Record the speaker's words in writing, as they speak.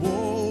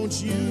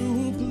Won't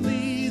you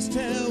please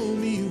tell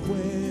me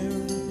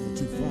where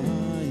to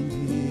find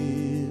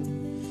him?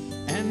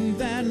 And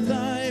that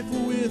life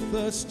with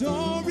a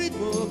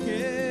storybook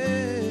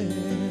end.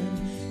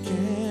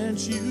 Can't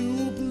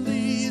you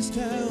please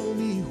tell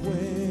me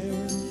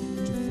where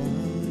to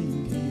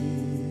find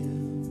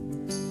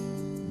him?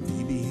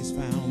 Maybe he's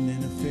found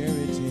in a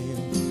fairy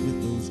tale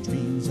with those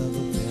dreams of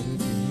a better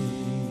day.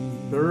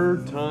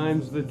 Third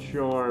time's the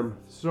charm.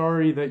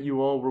 Sorry that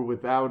you all were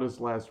without us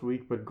last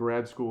week, but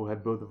grad school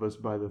had both of us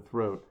by the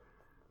throat.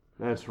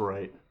 That's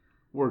right.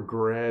 We're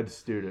grad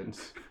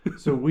students.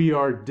 So we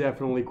are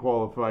definitely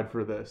qualified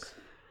for this.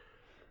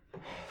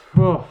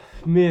 Oh,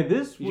 man,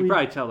 this You week... should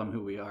probably tell them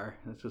who we are.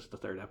 It's just the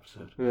third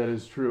episode. That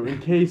is true. In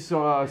case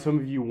some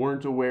of you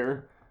weren't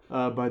aware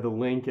by the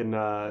link and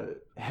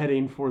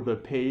heading for the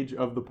page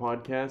of the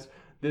podcast,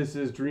 this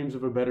is Dreams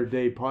of a Better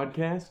Day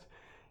podcast.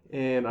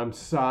 And I'm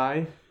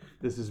Cy.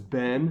 This is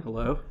Ben.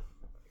 Hello.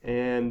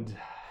 And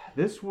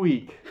this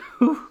week...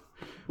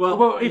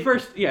 Well,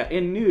 first,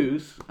 in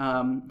news,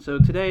 so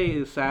today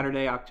is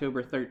Saturday,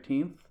 October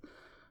 13th.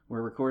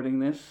 We're recording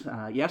this.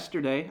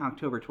 Yesterday,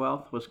 October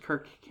 12th, was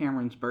Kirk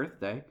Cameron's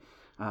birthday.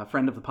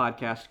 Friend of the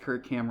podcast,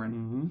 Kirk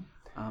Cameron.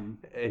 Mm-hmm.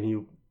 And he...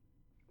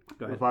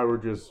 Go ahead. If I were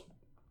just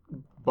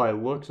by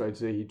looks, I'd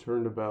say he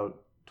turned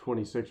about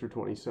 26 or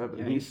 27.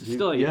 Yeah, he's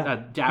still a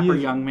dapper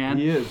young man.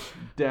 He is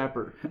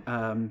dapper.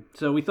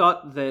 So we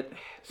thought that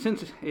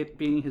since it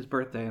being his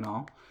birthday and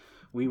all,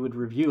 we would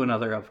review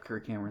another of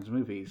Kirk Cameron's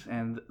movies.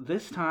 And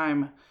this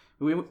time,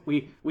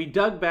 we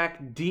dug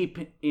back deep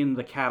in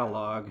the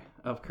catalog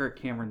of Kirk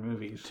Cameron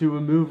movies. To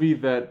a movie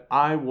that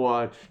I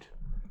watched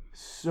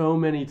so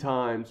many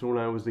times when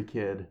I was a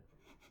kid.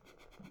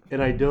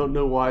 And I don't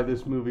know why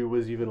this movie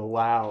was even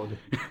allowed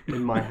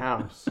in my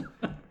house.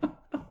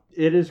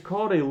 It is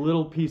called A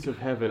Little Piece of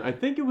Heaven. I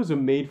think it was a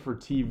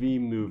made-for-TV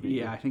movie.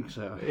 Yeah, I think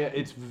so.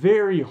 It's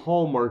very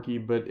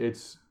Hallmarky, but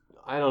it's...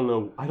 I don't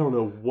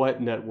know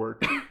what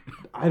network.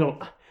 I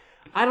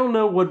don't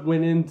know what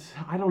went into...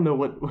 I don't know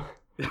what...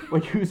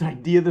 like whose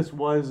idea this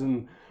was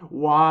and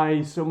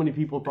why so many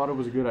people thought it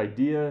was a good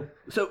idea.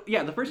 So,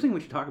 yeah, the first thing we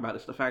should talk about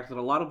is the fact that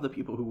a lot of the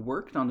people who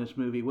worked on this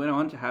movie went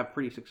on to have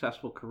pretty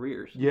successful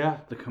careers. Yeah.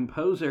 The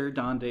composer,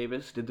 Don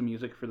Davis, did the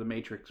music for the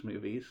Matrix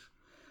movies.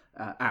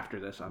 After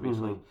this,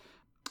 obviously.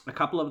 Mm-hmm. A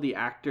couple of the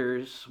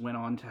actors went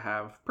on to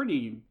have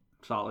pretty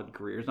solid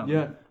careers.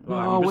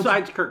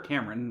 Besides Kirk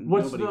Cameron.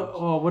 What is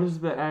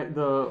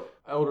the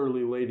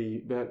elderly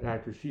lady, that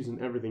actress? She's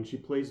in everything. She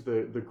plays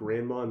the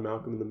grandma in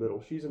Malcolm in the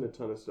Middle. She's in a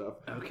ton of stuff.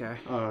 Okay.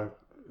 I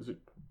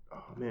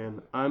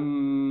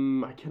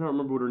cannot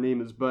remember what her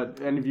name is, but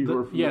any of you who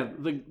are familiar...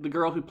 Yeah, the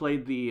girl who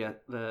played the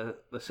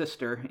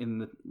sister in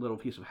The Little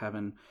Piece of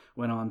Heaven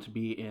went on to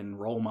be in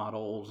Role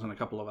Models and a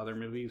couple of other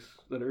movies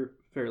that are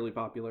fairly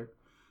popular.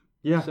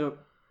 Yeah. So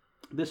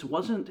this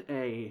wasn't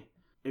one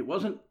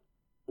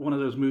of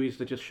those movies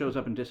that just shows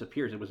up and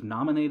disappears. It was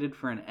nominated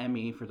for an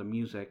Emmy for the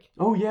music.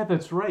 Oh yeah,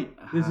 that's right.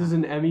 This is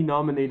an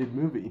Emmy-nominated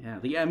movie. Yeah,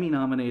 the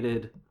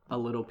Emmy-nominated A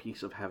Little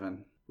Piece of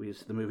Heaven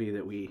was the movie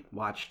that we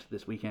watched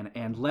this weekend,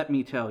 and let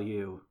me tell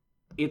you,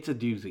 it's a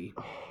doozy.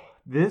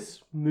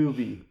 This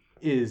movie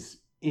is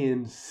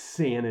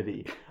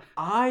insanity.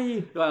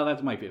 Well,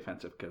 that might be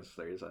offensive because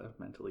there is a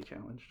mentally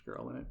challenged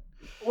girl in it.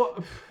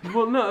 Well,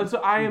 no,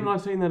 I am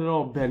not saying that at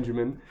all,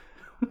 Benjamin.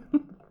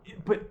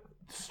 But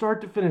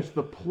start to finish,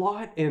 the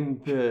plot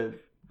and the...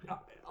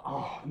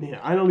 Oh, man,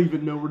 I don't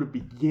even know where to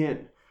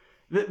begin.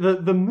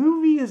 The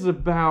movie is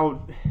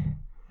about...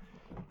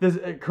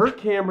 Kirk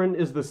Cameron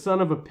is the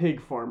son of a pig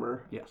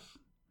farmer. Yes.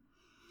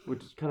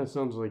 Which kind of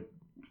sounds like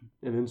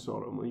an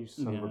insult. I'm like, you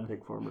son of a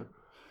pig farmer.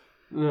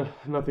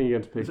 Nothing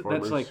against pig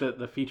farmers. That's like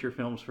the feature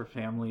films for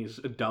families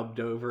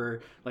dubbed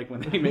over, like when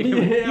they make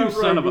him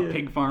son of a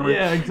pig farmer.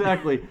 Yeah,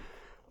 exactly.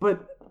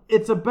 But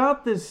it's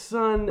about this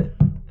son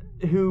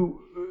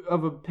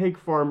of a pig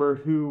farmer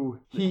who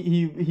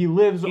he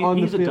lives on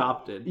he's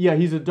adopted. Yeah,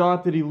 he's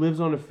adopted. He lives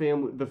on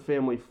the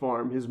family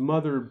farm. His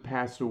mother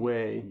passed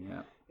away.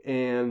 Yeah.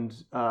 And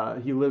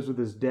he lives with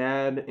his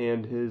dad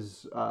and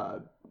his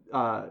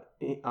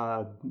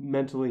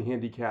mentally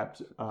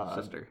handicapped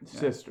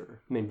sister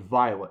named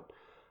Violet.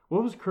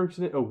 What was Kirk's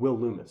name? Oh, Will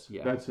Loomis.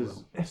 Yeah, that's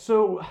his.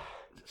 Will.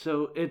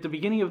 So at the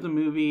beginning of the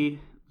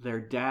movie, their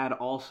dad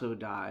also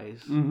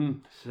dies. Mm-hmm.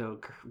 So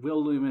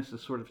Will Loomis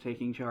is sort of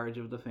taking charge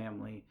of the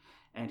family,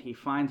 and he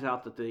finds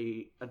out that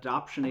the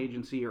adoption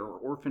agency or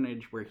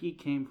orphanage where he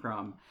came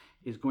from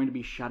is going to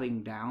be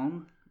shutting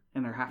down,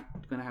 and they're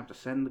going to have to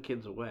send the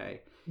kids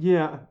away.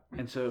 Yeah.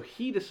 And so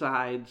he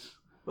decides...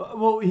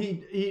 Well,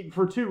 he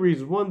for two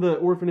reasons. One, the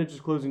orphanage is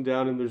closing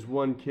down, and there's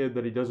one kid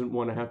that he doesn't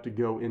want to have to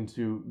go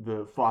into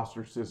the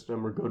foster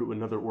system or go to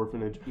another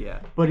orphanage. Yeah.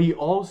 But he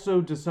also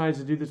decides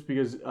to do this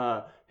because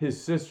his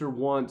sister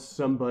wants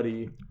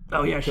somebody...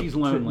 Oh, yeah, she's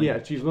lonely.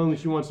 She's lonely.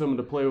 She wants someone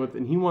to play with,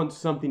 and he wants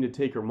something to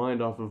take her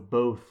mind off of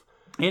both.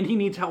 And he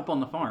needs help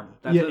on the farm.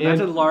 That's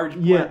a large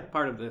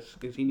part of this,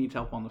 is he needs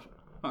help on the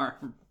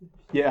farm.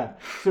 Yeah,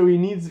 so he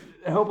needs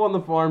help on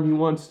the farm. He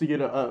wants to get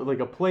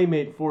a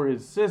playmate for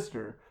his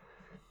sister.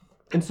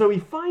 And so he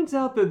finds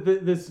out that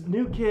this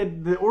new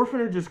kid, the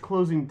orphanage is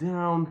closing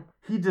down.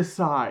 He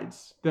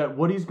decides that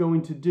what he's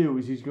going to do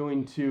is he's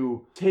going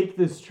to take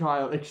this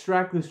child,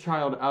 extract this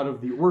child out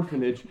of the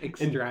orphanage,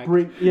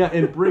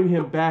 and bring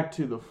him back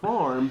to the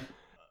farm.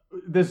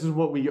 This is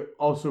what we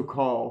also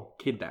call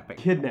kidnapping.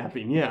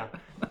 Kidnapping, yeah.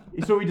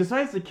 So he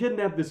decides to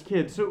kidnap this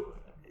kid. So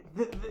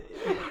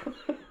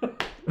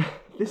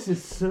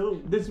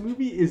this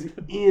movie is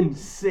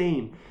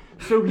insane.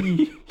 So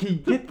he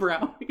gets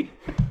brownie.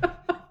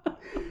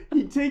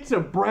 He takes a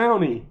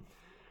brownie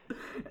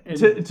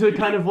to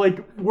kind of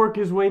like work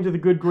his way into the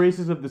good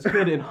graces of this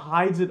kid and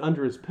hides it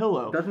under his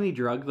pillow. Doesn't he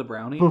drug the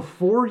brownie?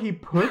 Before he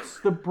puts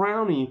the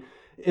brownie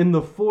in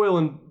the foil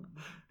and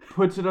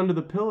puts it under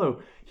the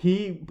pillow,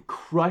 he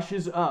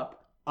crushes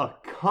up a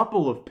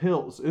couple of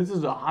pills. This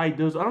is a high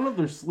dose. I don't know if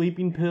they're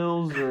sleeping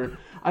pills or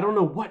I don't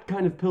know what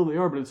kind of pill they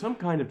are, but it's some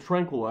kind of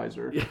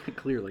tranquilizer. Yeah,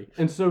 clearly.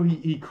 And so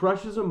he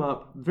crushes them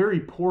up very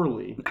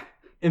poorly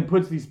and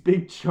puts these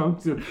big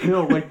chunks of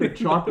pill, like the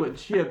chocolate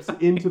chips,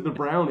 into the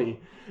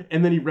brownie.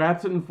 And then he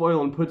wraps it in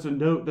foil and puts a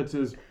note that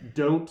says,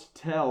 "Don't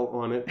tell"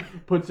 on it,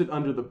 puts it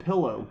under the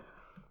pillow.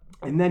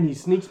 And then he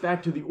sneaks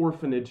back to the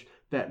orphanage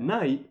that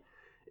night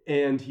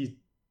and he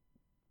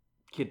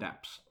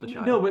kidnaps the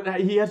child. No,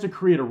 but he has to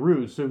create a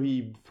ruse, so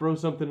he throws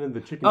something in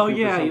the chicken coop. Oh,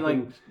 yeah,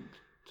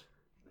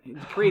 he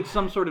creates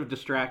some sort of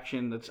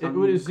distraction that's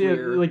unclear.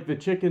 It was, like the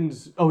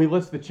chickens... Oh, he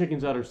lets the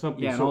chickens out or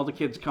something. Yeah, and so all the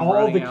kids come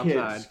running outside.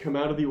 All the kids come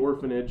out of the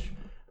orphanage.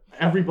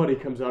 Everybody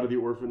comes out of the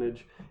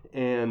orphanage.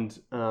 And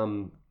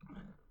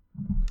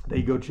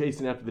they go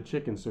chasing after the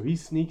chickens. So he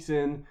sneaks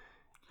in,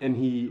 and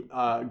he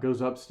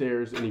goes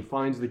upstairs, and he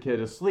finds the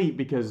kid asleep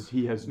because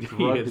he has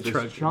drugged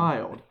this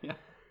child. Yeah.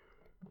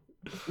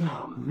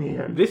 Oh,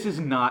 man. This is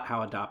not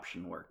how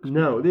adoption works.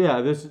 No,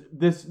 yeah, this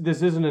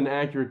isn't an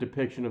accurate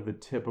depiction of the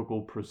typical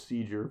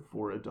procedure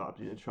for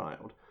adopting a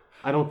child.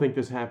 I don't think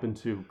this happened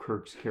to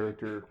Kirk's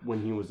character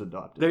when he was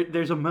adopted.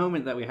 There's a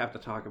moment that we have to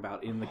talk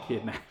about in the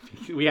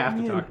kidnapping. We have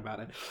to talk about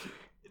it.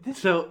 It's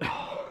so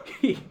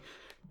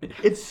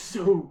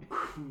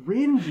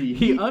cringy.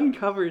 He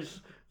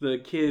uncovers the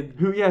kid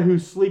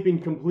who's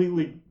sleeping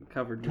completely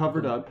covered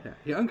up. Yeah.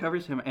 He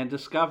uncovers him and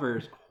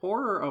discovers,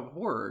 horror of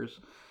horrors,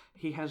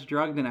 he has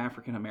drugged an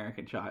African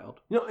American child.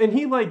 And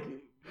he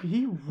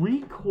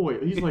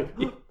recoils.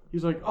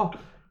 He's like, oh,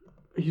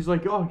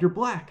 you're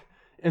black.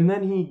 And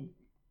then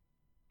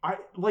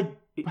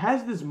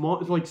has this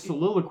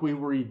soliloquy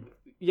where he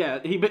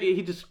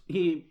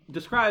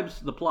describes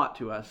the plot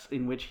to us,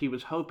 in which he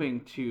was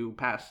hoping to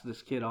pass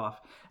this kid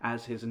off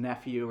as his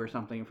nephew or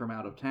something from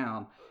out of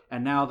town.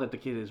 And now that the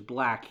kid is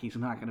black, he's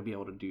not going to be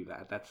able to do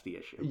that. That's the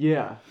issue.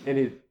 Yeah,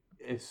 and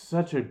it's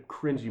such a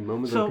cringy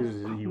moment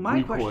because he my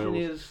recoils. Question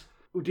is,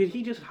 did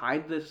he just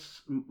hide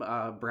this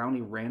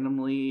brownie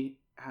randomly?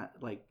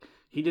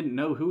 He didn't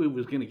know who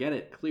was going to get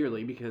it,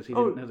 clearly, because he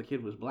didn't know the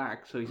kid was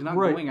black. So he's not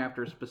going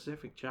after a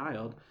specific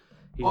child.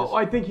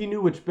 I think he knew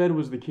which bed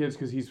was the kid's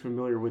because he's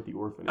familiar with the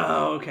orphanage.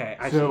 Oh, okay.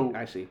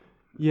 I see.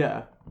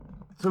 Yeah.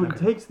 So he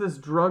takes this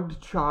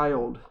drugged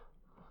child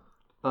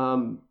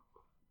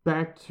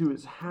back to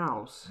his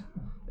house.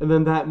 And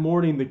then that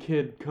morning, the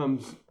kid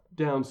comes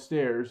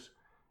downstairs.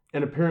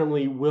 And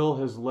apparently Will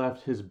has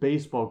left his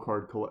baseball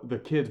card the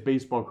kid's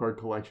baseball card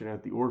collection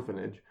at the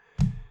orphanage.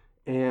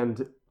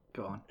 And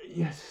go on.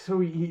 Yes, so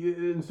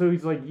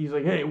he's like,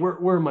 "Hey, where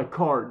are my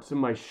cards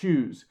and my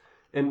shoes?"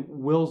 And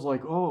Will's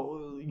like,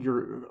 "Oh,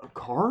 your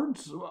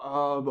cards?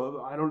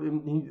 I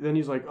don't." Then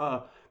he's like,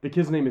 "The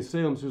kid's name is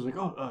Salem." So he's like,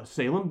 "Oh,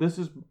 Salem, this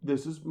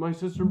is my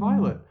sister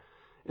Violet."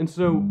 And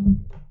so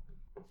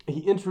he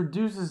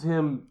introduces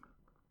him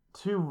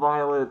to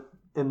Violet,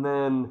 and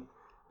then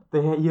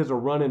he has a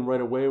run-in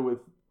right away with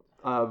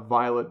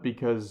Violet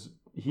because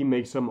he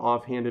makes some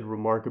offhanded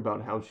remark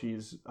about how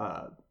she's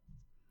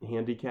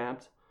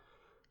handicapped,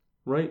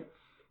 right?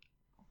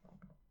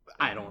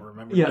 I don't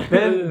remember. Yeah,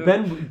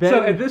 Ben.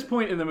 So at this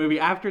point in the movie,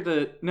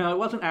 it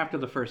wasn't after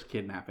the first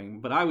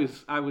kidnapping, but I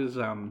was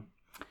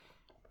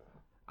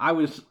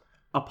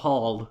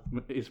appalled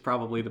is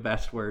probably the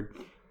best word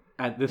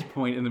at this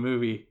point in the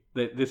movie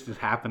that this is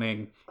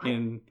happening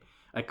in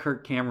a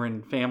Kirk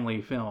Cameron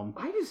family film.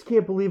 I just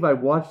can't believe I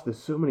watched this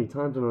so many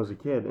times when I was a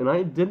kid, and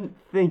I didn't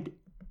think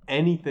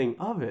anything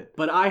of it.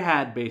 But I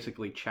had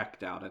basically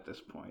checked out at this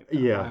point.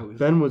 Yeah,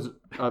 Ben was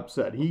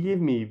upset. You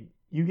gave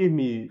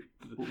me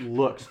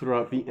looks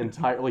throughout the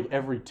entire,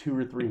 every 2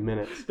 or 3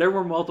 minutes. There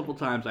were multiple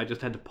times I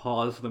just had to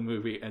pause the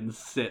movie and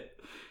sit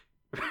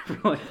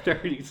for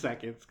 30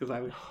 seconds because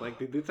I was like,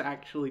 did this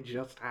actually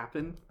just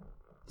happen?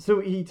 So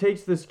he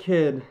takes this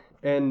kid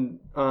and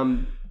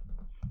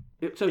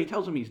so he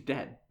tells him he's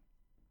dead.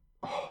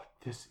 Oh,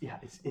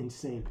 it's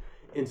insane.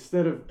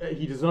 Instead of,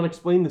 he does not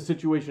explain the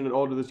situation at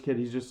all to this kid.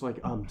 He's just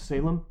like,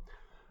 Salem,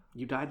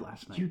 you died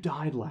last night. You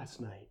died last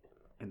night.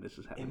 And this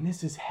is heaven. And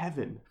this is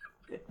heaven.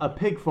 A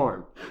pig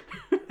farm.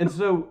 And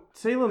so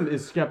Salem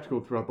is skeptical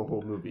throughout the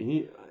whole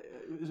movie.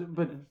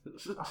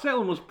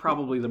 Salem was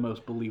probably the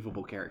most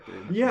believable character.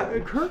 Yeah,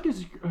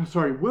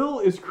 Will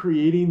is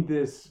creating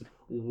this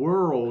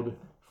world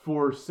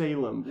for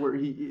Salem, where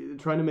he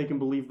trying to make him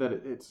believe that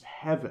it's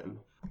heaven,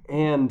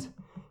 and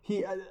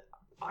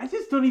I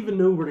just don't even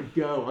know where to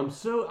go.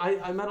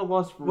 I'm at a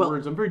loss for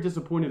words. I'm very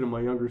disappointed in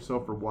my younger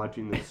self for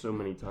watching this so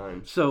many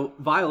times. So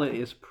Violet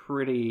is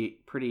pretty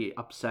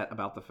upset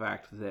about the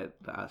fact that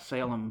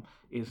Salem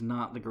is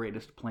not the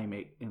greatest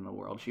playmate in the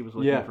world. She was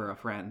looking for a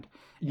friend,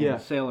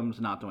 and Salem's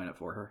not doing it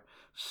for her.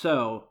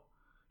 So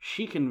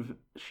she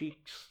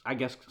I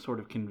guess sort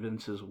of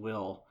convinces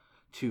Will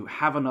to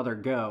have another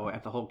go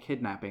at the whole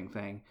kidnapping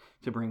thing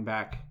to bring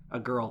back a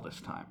girl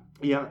this time.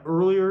 Yeah,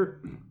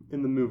 earlier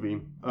in the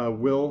movie,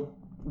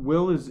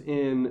 Will is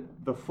in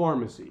the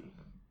pharmacy.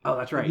 Oh,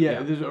 that's right.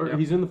 Yeah,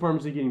 he's in the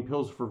pharmacy getting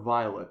pills for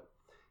Violet.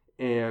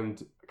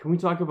 And can we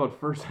talk about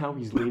first how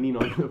he's leaning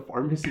on the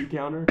pharmacy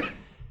counter?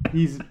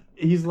 He's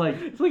like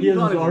it's like he's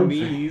on his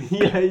knees.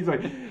 Yeah,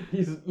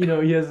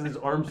 he has his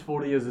arms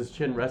folded, he has his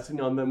chin resting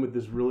on them with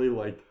this really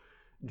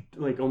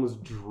like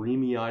almost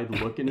dreamy-eyed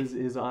look in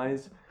his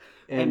eyes.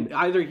 And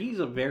either he's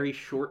a very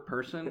short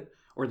person,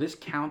 or this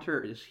counter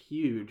is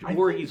huge,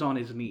 he's on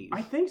his knees.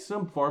 I think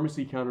some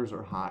pharmacy counters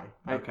are high.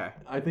 Okay.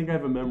 I think I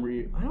have a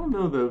memory. I don't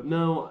know though.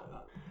 No.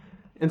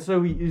 And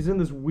so he's in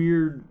this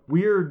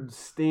weird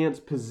stance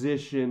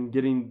position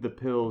getting the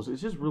pills.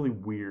 It's just really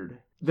weird.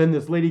 Then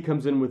this lady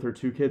comes in with her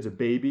 2 kids, a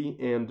baby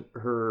and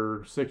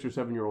her 6 or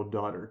 7-year-old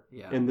daughter.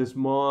 Yeah. And this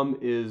mom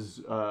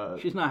is...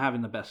 she's not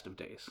having the best of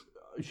days.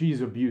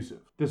 She's abusive.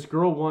 This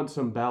girl wants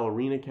some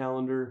ballerina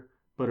calendar,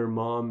 but her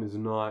mom is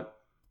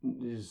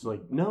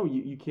like, no,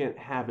 you can't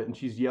have it. And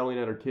she's yelling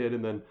at her kid.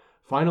 And then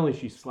finally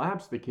she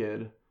slaps the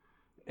kid.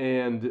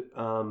 And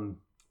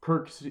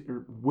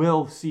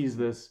Will sees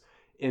this.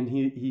 And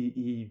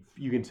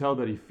you can tell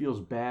that he feels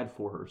bad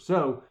for her.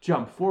 So,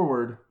 jump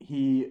forward,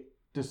 he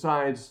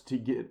decides to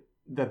get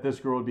that this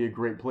girl would be a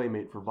great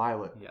playmate for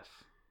Violet. Yes.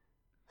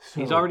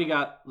 So, he's already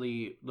got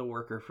the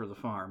worker for the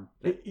farm.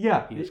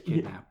 Yeah. He was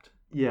kidnapped.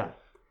 Yeah.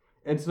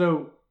 And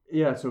so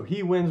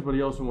he wins, but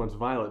he also wants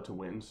Violet to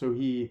win. So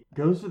he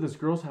goes to this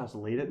girl's house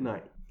late at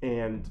night.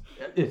 And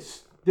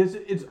it's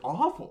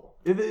awful.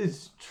 It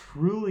is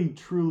truly,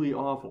 truly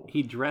awful.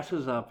 He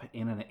dresses up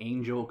in an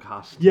angel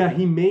costume. Yeah,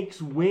 he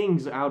makes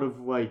wings out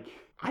of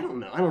I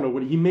don't know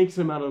what he makes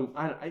them out of,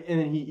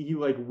 and he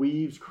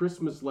weaves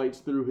Christmas lights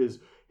through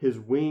his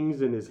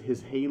wings and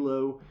his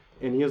halo,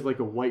 and he has a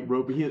white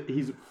robe.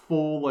 He's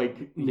full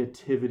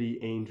nativity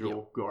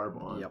angel garb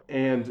on,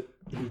 and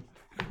he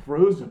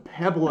throws a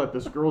pebble at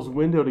this girl's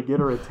window to get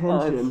her attention.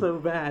 Oh, it's so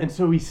bad. And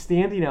so he's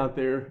standing out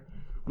there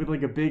with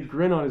a big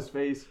grin on his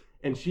face.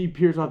 And she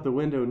peers out the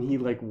window, and he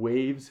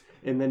waves,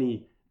 and then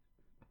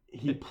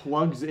he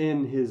plugs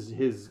in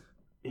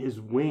his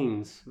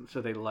wings,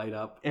 so they light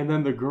up. And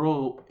then the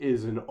girl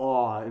is in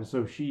awe, and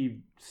so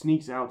she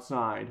sneaks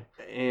outside,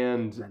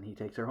 and then he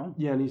takes her home.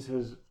 Yeah, and he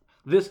says,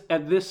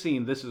 At this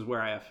scene, this is where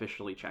I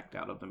officially checked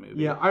out of the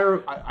movie. Yeah,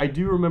 I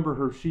do remember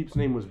her sheep's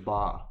name was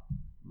Ba.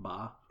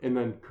 Ba. And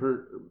then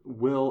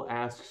Will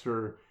asks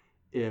her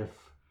if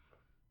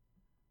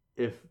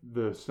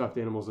the stuffed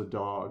animal's a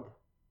dog.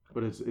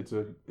 But it's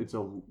a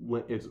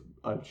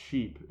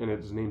sheep, and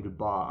it's named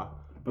Ba.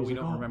 But we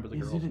don't remember the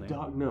girl's name. Is it a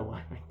dog? No,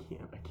 I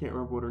can't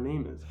remember what her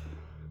name is.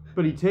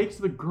 But he takes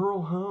the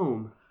girl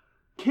home,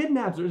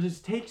 kidnaps her,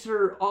 just takes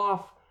her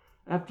off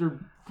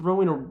after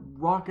throwing a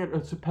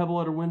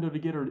pebble at her window to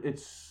get her.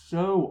 It's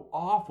so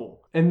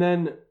awful. And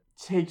then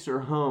takes her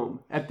home.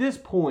 At this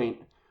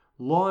point,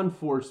 law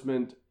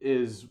enforcement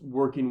is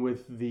working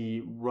with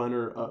the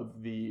runner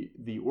of the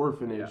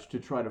orphanage to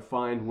try to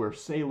find where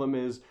Salem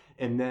is,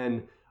 and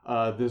then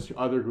this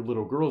other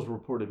little girl's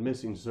reported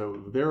missing,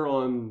 so they're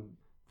on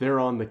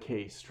the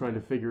case trying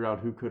to figure out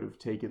who could have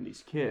taken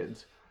these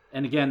kids.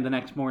 And again, the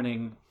next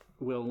morning,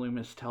 Will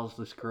Loomis tells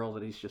this girl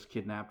that he's just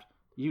kidnapped.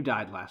 You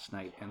died last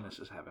night, and this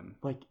is heaven.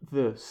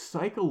 The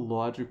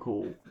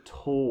psychological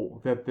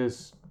toll that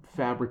this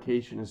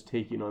fabrication is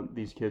taking on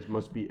these kids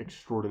must be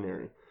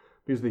extraordinary,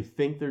 because they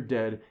think they're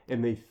dead,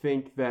 and they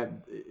think that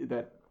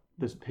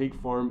this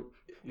pig farm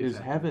is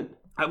heaven.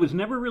 I was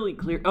never really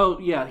clear. Oh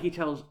yeah, he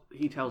tells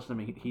them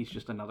he's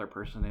just another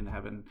person in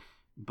heaven,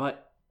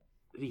 but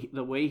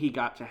the way he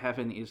got to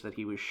heaven is that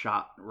he was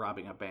shot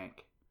robbing a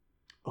bank.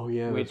 Oh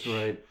yeah, that's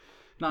right.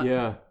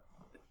 Yeah.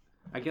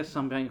 I guess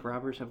some bank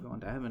robbers have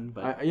gone to heaven,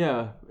 but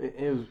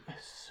it was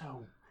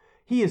so.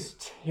 He is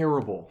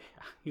terrible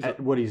at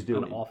what he's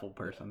doing. An awful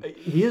person.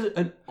 He is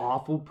an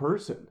awful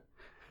person.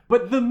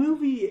 But the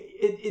movie,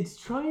 it's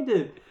trying,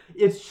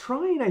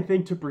 I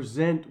think, to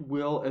present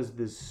Will as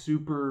this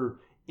super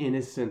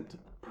innocent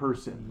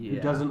person who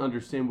doesn't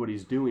understand what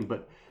he's doing.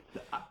 But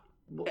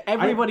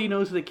everybody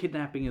knows that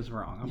kidnapping is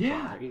wrong. I'm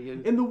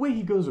sorry. And the way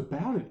he goes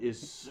about it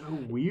is so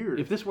weird.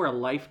 If this were a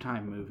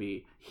Lifetime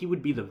movie, he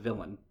would be the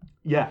villain.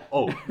 Yeah.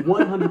 Oh,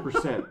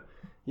 100%.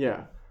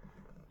 Yeah.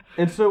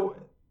 And so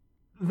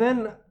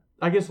then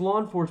I guess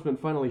law enforcement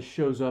finally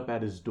shows up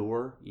at his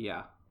door.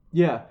 Yeah.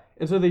 Yeah.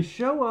 And so they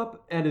show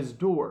up at his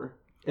door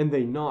and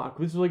they knock.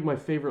 This is my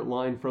favorite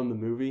line from the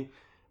movie,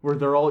 where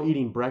they're all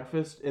eating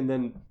breakfast and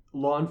then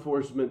law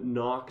enforcement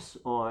knocks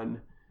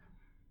on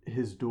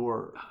his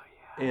door. Oh,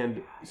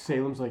 And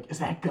Salem's like, "Is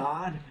that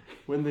God?"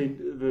 When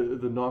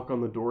the knock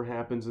on the door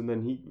happens, and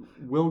then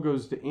Will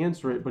goes to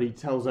answer it, but he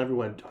tells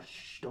everyone,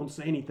 "Shh, don't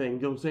say anything,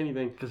 don't say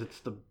anything." Because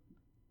it's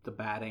the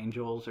bad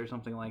angels or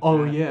something like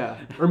Oh, that. yeah.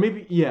 Or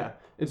maybe, yeah.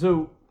 And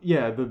so,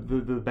 yeah, the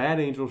bad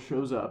angel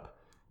shows up,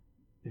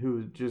 who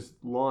is just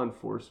law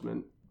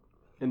enforcement,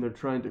 and they're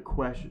trying to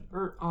question...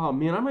 oh,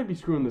 man, I might be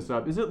screwing this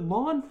up. Is it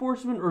law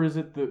enforcement, or is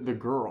it the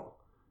girl?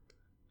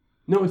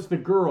 No, it's the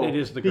girl. It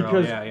is the girl,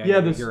 because,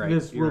 yeah.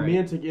 This you're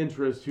romantic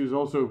interest, who's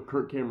also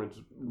Kirk Cameron's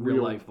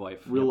real-life wife.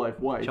 Real-life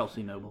wife.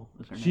 Chelsea Noble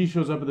is her name. She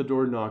shows up at the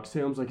door, knocks.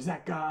 Salem's like, "Is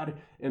that God?"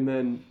 And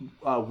then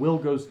Will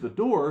goes to the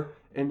door,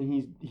 and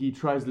he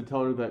tries to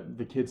tell her that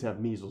the kids have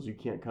measles. You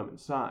can't come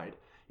inside.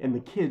 And the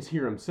kids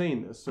hear him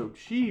saying this, so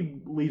she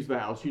leaves the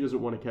house. She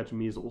doesn't want to catch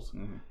measles.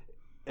 Mm-hmm.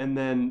 And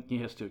then he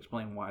has to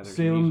explain why there's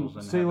measles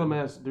in Salem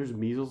heaven. asks, "There's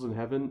measles in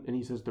heaven?" And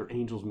he says, "They're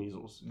angels'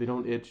 measles. They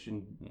don't itch,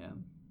 and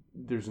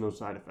there's no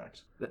side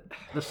effects."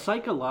 The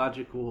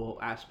psychological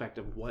aspect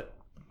of what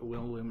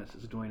Will Loomis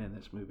is doing in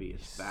this movie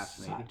is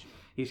fascinating.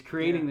 He's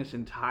creating this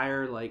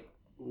entire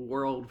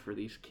world for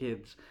these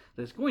kids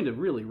that's going to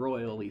really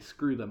royally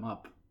screw them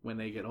up when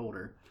they get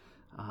older.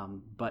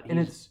 But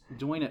he's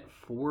doing it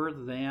for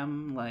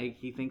them.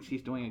 He thinks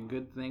he's doing a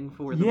good thing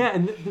for them. Yeah,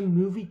 and the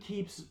movie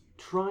keeps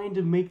trying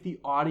to make the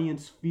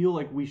audience feel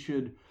like we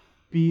should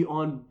be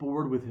on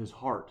board with his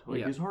heart.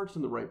 His heart's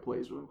in the right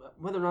place.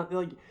 Whether or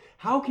not,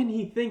 how can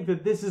he think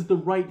that this is the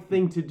right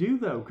thing to do,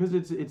 though? Because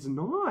it's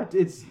not.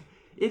 It's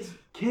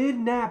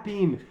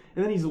kidnapping.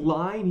 And then he's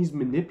lying. He's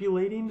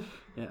manipulating.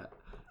 Yeah.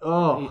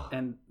 Oh.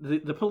 And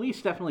the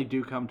police definitely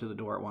do come to the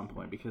door at one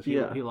point because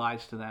he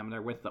lies to them.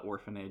 They're with the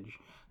orphanage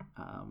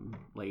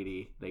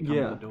lady. They come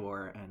to the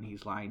door, and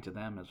he's lying to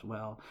them as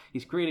well.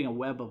 He's creating a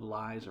web of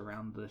lies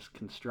around this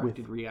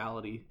constructed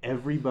reality.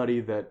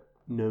 Everybody that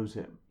knows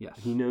him. Yes.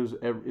 He knows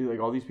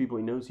all these people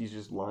he knows, he's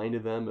just lying to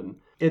them. And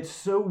it's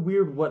so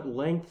weird what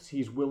lengths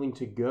he's willing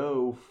to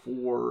go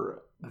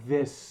for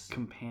this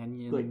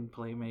companion,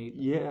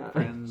 playmate,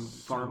 friend,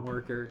 farm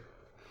worker.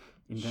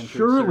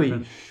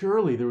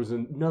 Surely there was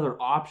another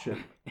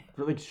option.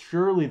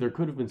 Surely there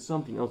could have been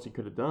something else he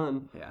could have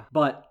done. Yeah.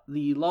 But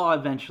the law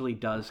eventually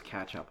does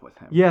catch up with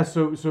him. Yeah,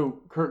 so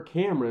Kirk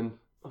Cameron...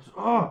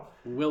 Will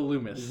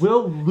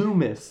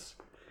Loomis.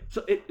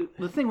 So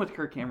the thing with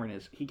Kirk Cameron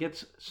is he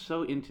gets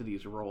so into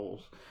these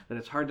roles that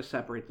it's hard to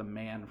separate the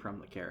man from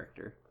the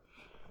character.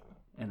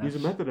 And he's a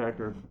method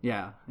actor.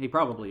 Yeah, he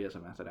probably is a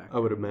method actor. I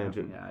would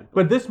imagine. Yeah,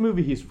 but this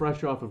movie, he's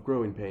fresh off of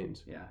Growing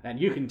Pains. Yeah, and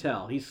you can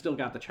tell he's still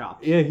got the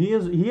chops. Yeah, he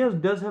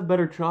does have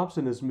better chops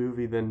in this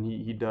movie than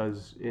he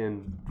does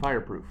in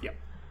Fireproof. Yep,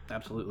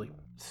 absolutely.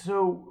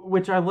 So,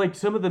 which I like,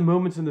 some of the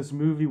moments in this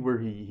movie where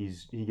he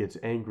gets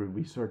angry,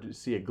 we start to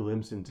see a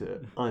glimpse into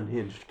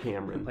unhinged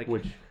Cameron,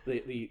 which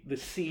the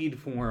seed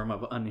form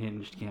of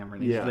unhinged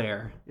Cameron is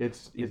there.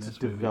 It's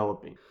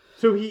developing.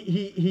 So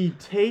he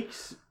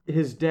takes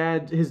his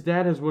dad. His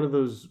dad has one of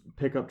those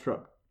pickup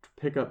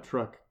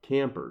truck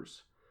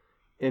campers,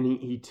 and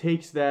he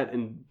takes that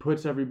and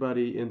puts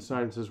everybody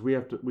inside and says, "We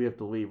have to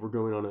leave. We're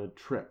going on a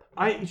trip."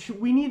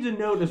 We need to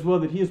note as well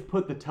that he has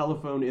put the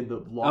telephone in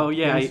the locked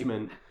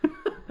basement.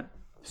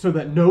 So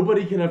that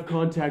nobody can have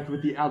contact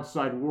with the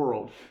outside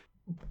world.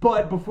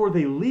 But before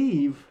they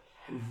leave,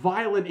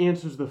 Violet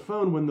answers the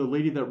phone when the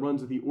lady that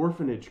runs the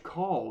orphanage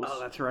calls. Oh,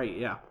 that's right,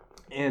 yeah.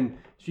 And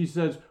she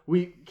says,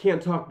 "We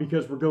can't talk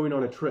because we're going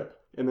on a trip."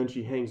 And then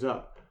she hangs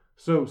up.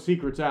 So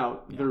secret's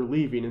out, they're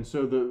leaving. And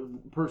so the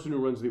person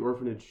who runs the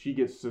orphanage, she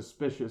gets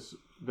suspicious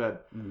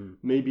that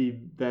maybe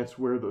that's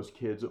where those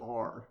kids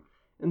are.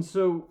 And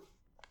so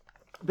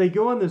they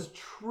go on this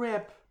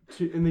trip,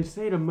 and they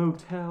stay at a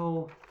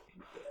motel.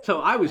 So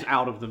I was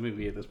out of the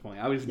movie at this point.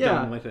 I was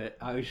done with it.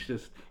 I was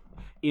just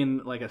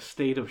in a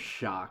state of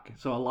shock.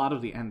 So a lot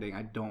of the ending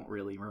I don't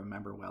really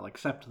remember well,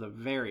 except the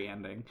very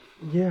ending.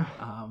 Yeah.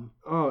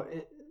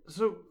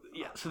 So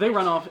they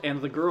run off,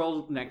 and the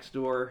girl next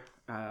door,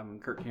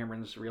 Kirk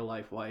Cameron's real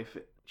life wife,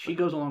 she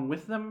goes along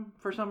with them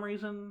for some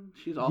reason.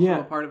 She's also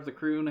a part of the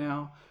crew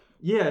now.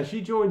 Yeah, she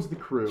joins the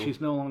crew.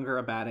 She's no longer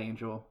a bad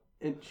angel.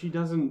 And she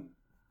doesn't...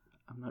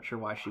 I'm not sure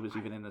why she was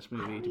even in this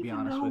movie, to be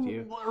honest with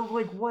you. Or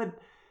what...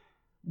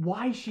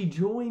 Why she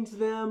joins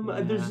them?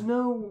 Yeah. There's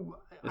no.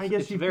 I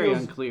guess it's very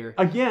unclear.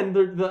 Again,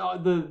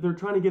 they're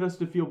trying to get us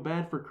to feel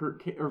bad for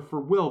for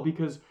Will,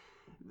 because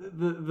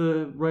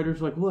the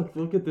writer's like,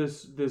 look at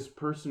this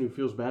person who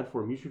feels bad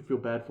for him. You should feel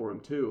bad for him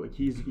too.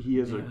 He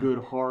has a good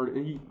heart,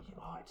 and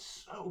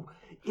it's so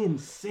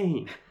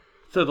insane.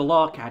 So the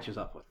law catches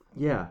up with.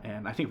 Yeah.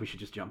 And I think we should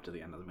just jump to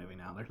the end of the movie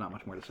now. There's not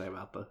much more to say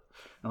about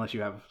unless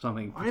you have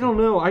something. I don't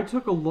know. I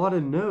took a lot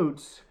of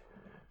notes,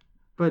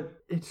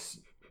 but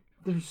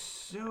there's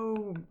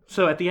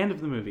so at the end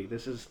of the movie,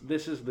 this is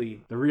the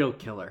real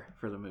killer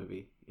for the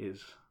movie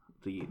is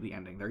the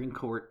ending. They're in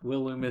court.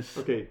 Will Loomis.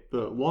 Okay,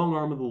 the long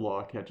arm of the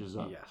law catches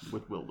up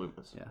with Will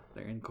Loomis. Yeah,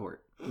 they're in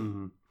court.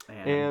 Mm-hmm.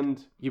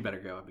 And you better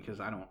go because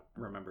I don't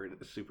remember it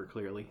super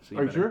clearly. So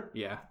are you sure?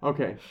 Yeah.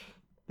 Okay.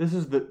 This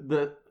is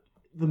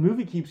the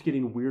movie keeps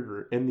getting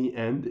weirder, and the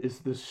end is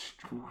the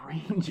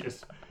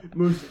strangest,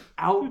 most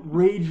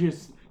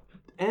outrageous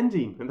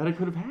ending that I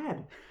could have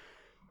had.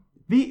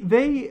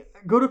 They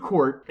go to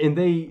court, and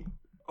they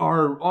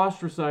are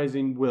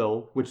ostracizing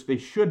Will, which they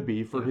should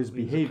be for his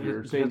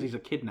behavior. Because he's a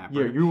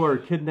kidnapper. Yeah, you are a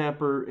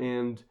kidnapper,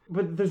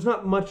 but there's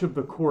not much of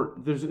the court.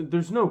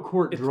 There's no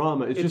court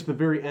drama. It's just the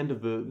very end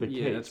of the case.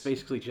 Yeah, it's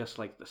basically just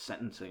like the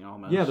sentencing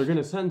almost. Yeah, they're going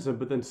to sentence him,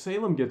 but then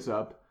Salem gets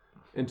up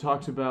and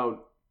talks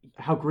about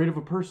how great of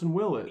a person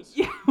Will is.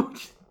 Yeah.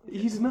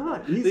 He's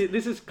not.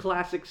 This is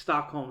classic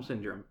Stockholm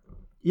Syndrome.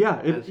 Yeah,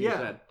 as you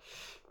said.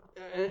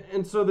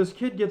 And so this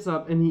kid gets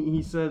up and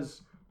he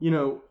says,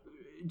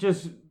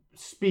 just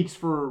speaks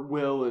for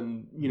Will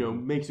and,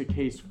 makes a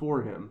case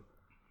for him.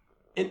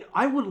 And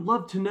I would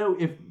love to know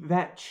if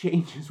that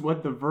changes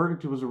what the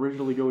verdict was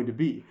originally going to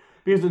be.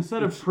 Because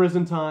instead of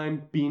prison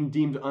time, being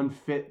deemed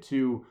unfit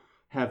to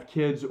have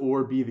kids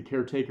or be the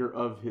caretaker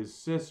of his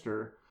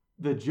sister,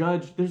 the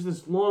judge, there's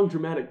this long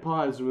dramatic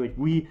pause where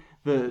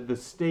the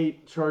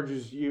state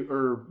charges you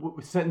or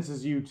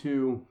sentences you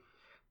to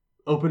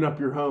open up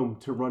your home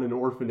to run an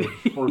orphanage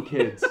for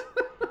kids.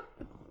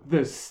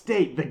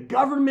 The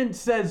government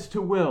says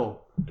to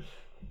Will,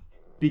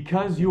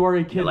 because you are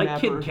a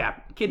kidnapper.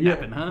 Like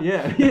kidnapping, huh?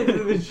 Yeah.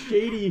 This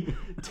shady,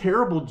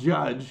 terrible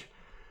judge,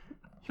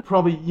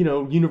 probably,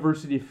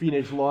 University of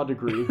Phoenix law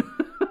degree.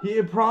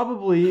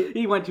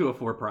 He went to a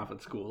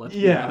for-profit school. Let's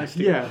be honest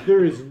here. Yeah,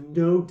 there is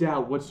no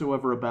doubt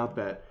whatsoever about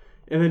that.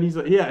 And then he's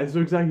like,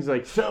 he's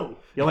like, so,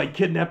 you like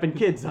kidnapping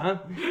kids, huh?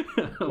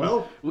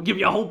 Well, we'll give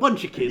you a whole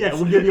bunch of kids. Yeah,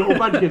 we'll give you a whole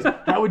bunch of kids.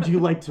 How would you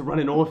like to run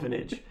an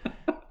orphanage?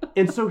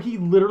 And so he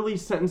literally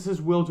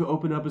sentences Will to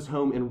open up his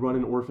home and run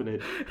an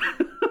orphanage.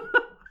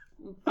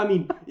 I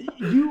mean,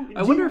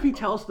 I wonder if he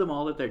tells them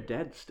all that they're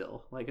dead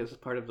still, like as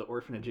part of the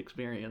orphanage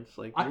experience.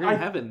 Like, you're in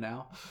heaven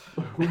now.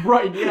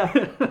 Right, yeah.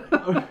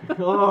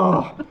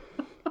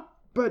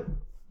 But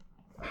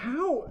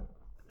how...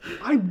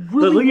 I really want to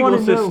know... The legal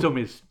system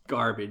is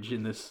garbage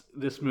in this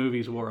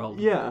movie's world.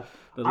 Yeah.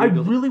 I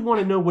really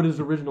want to know what his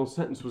original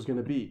sentence was going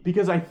to be.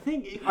 Because I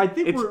think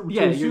we're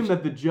to assume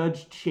that the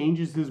judge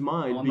changes his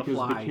mind because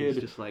the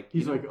kid...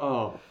 He's like,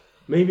 oh...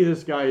 Maybe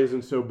this guy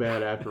isn't so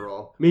bad after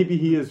all. Maybe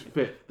he is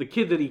fit. The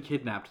kid that he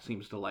kidnapped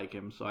seems to like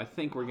him, so I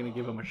think we're going to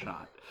give him a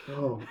shot.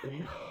 Oh,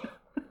 man.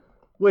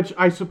 Which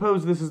I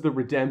suppose this is the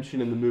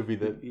redemption in the movie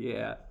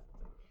that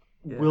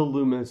Will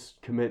Loomis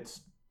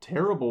commits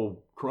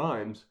terrible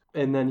crimes,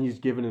 and then he's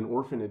given an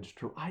orphanage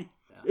to...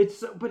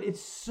 But it's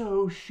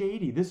so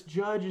shady. This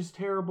judge is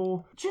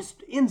terrible.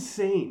 Just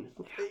insane.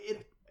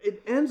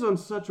 It ends on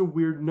such a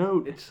weird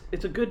note.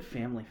 It's a good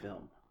family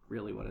film,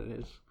 really what it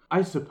is.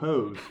 I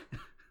suppose.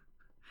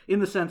 In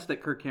the sense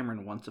that Kirk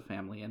Cameron wants a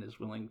family and is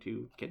willing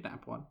to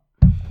kidnap one.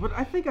 But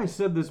I think I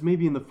said this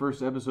maybe in the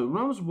first episode.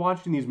 When I was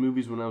watching these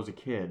movies when I was a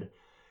kid,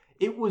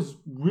 it was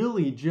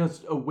really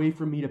just a way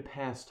for me to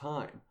pass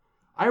time.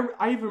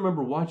 I even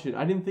remember watching it.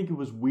 I didn't think it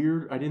was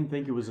weird. I didn't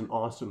think it was an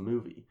awesome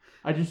movie.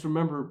 I just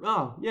remember,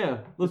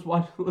 let's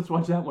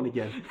watch that one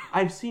again.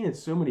 I've seen it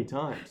so many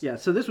times. Yeah,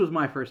 so this was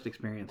my first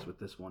experience with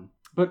this one.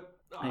 But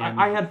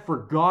I had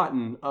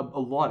forgotten a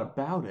lot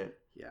about it.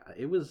 Yeah,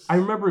 it was... I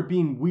remember it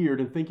being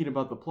weird and thinking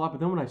about the plot, but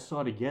then when I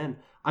saw it again,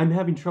 I'm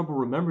having trouble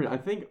remembering it. I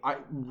think I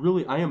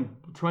am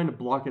trying to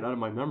block it out of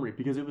my memory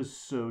because it was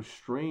so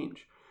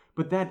strange.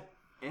 But that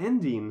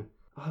ending,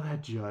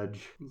 that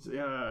judge,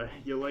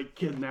 you like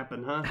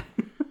kidnapping, huh?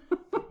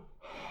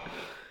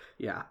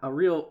 Yeah, a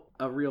real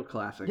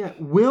classic. Yeah,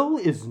 Will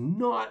is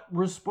not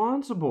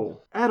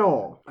responsible at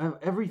all.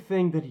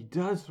 Everything that he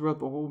does throughout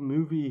the whole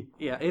movie.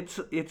 Yeah, it's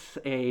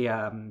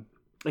on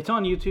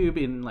YouTube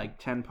in like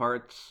 10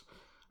 parts.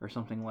 Or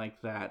something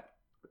like that.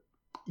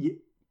 Yeah.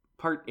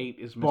 Part 8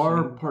 is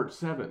missing. Part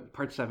 7.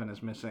 Part 7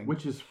 is missing.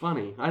 Which is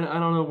funny. I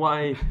don't know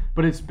why,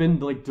 but it's been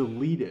like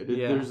deleted.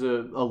 Yeah. There's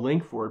a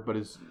link for it, but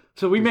it's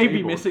so we disabled. May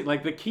be missing,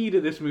 like the key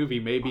to this movie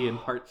may be in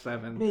Part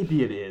 7.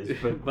 Maybe it is,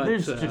 but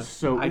there's just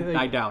so...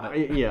 I doubt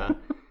it. Yeah.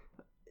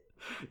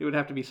 It would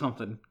have to be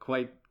something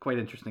quite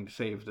interesting to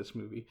save this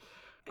movie.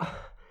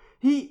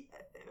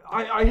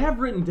 I have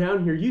written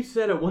down here, you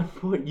said at one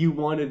point you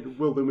wanted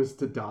Will Loomis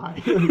to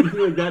die.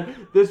 Like that,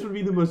 this would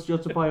be the most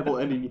justifiable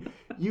ending.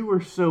 You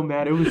were so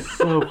mad. It was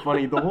so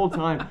funny. The whole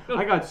time,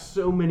 I got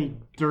so many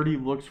dirty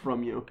looks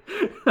from you.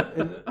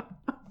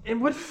 And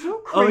what's so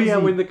crazy... Oh yeah,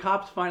 when the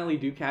cops finally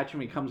do catch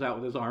him, he comes out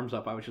with his arms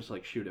up. I was just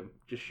like, shoot him.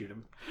 Just shoot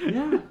him.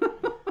 Yeah.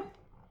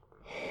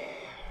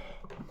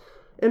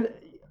 And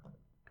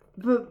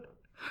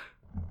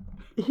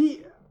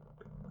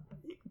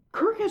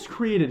Kirk has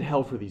created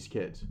hell for these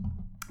kids.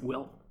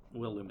 Will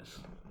Loomis.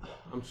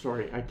 I'm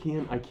sorry, I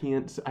can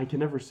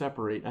never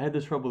separate. I had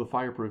this trouble with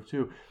Fireproof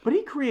too. But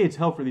he creates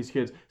hell for these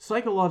kids.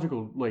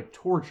 Psychological,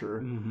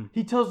 torture. Mm-hmm.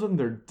 He tells them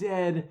they're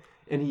dead,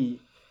 and he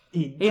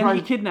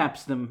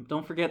kidnaps them.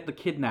 Don't forget the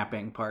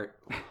kidnapping part.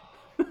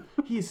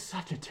 He is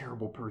such a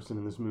terrible person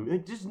in this movie.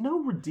 There's no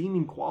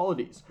redeeming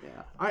qualities.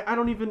 Yeah.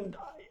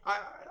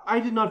 I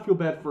did not feel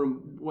bad for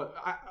him.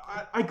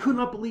 I could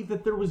not believe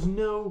that there was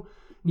no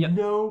Yeah,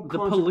 no the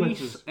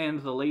consequences. police and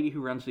the lady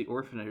who runs the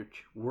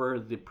orphanage were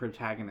the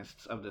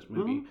protagonists of this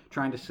movie,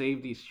 trying to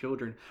save these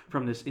children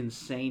from this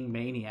insane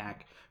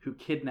maniac who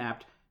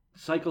kidnapped,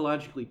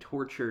 psychologically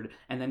tortured,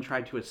 and then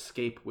tried to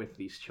escape with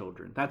these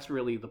children. That's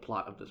really the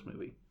plot of this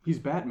movie. He's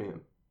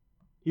Batman.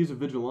 He's a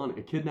vigilante,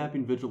 a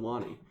kidnapping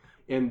vigilante.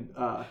 And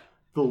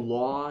the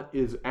law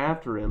is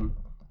after him,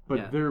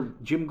 but they're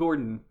Jim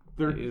Gordon.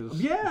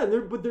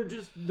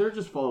 they're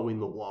just following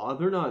the law.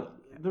 They're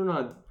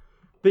not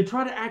they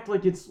try to act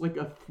like it's like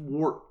a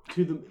thwart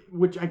to them,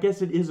 which I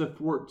guess it is a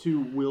thwart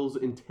to Will's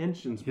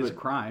intentions. His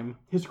crime.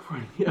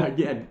 Yeah,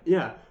 again,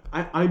 yeah.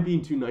 I'm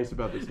being too nice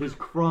about this. His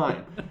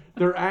crime.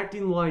 They're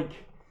acting like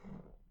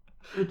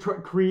they're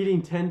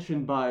creating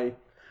tension by,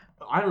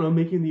 I don't know,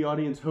 making the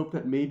audience hope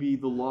that maybe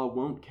the law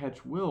won't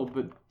catch Will.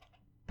 But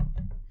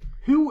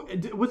who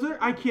was there?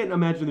 I can't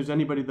imagine there's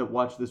anybody that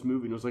watched this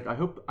movie and was like, I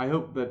hope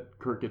that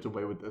Kirk gets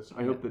away with this.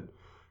 I hope that,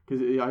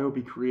 because I hope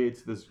he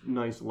creates this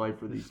nice life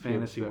for these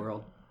fantasy kids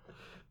world.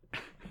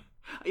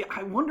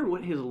 I wonder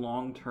what his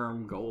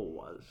long-term goal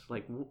was.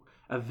 Like,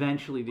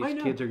 eventually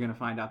these kids are going to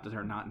find out that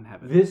they're not in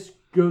heaven. This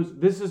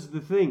is the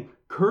thing.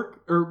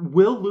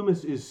 Will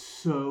Loomis is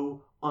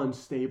so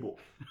unstable.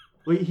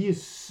 Like, he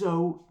is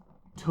so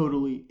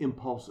totally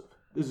impulsive.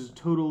 This is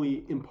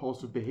totally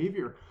impulsive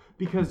behavior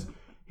because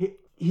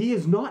he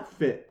is not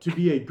fit to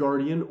be a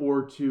guardian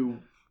or to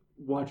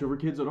watch over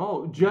kids at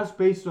all, just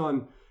based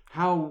on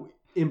how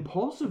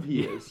impulsive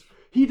he is.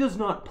 He does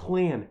not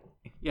plan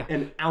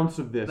an ounce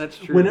of this. That's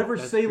true. Whenever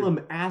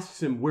Salem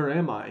asks him, "Where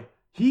am I?"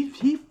 He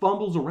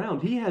fumbles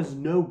around. He has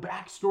no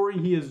backstory.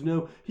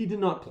 He did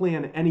not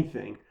plan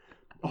anything.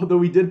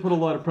 Although he did put a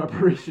lot of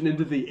preparation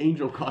into the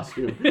angel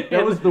costume.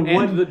 That was the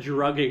one. And the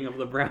drugging of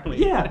the brownie.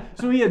 Yeah.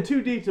 So he had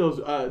two details: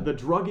 the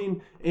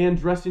drugging and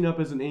dressing up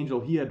as an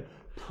angel. He had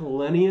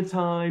plenty of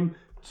time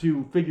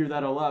to figure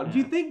that all out. Yeah. Do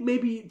you think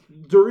maybe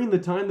during the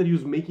time that he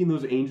was making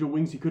those angel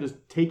wings, he could have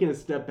taken a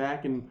step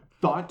back and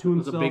thought to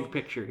himself? There's a big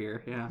picture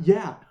here. Yeah.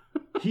 Yeah.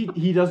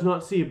 He does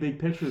not see a big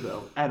picture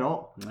though at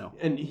all. No.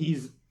 And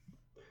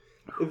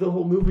the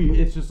whole movie,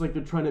 it's just like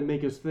they're trying to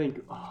make us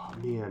think, oh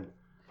man,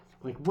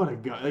 like what a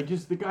guy. Like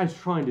just the guy's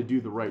trying to do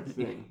the right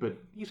thing, but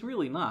he's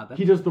really not.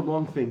 He does the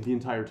wrong thing the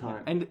entire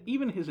time. And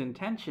even his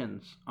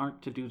intentions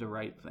aren't to do the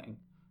right thing.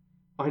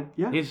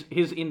 Yeah.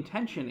 His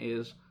intention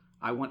is,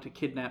 I want to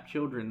kidnap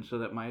children so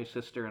that my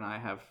sister and I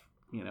have,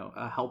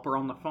 a helper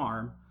on the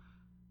farm.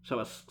 So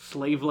a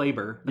slave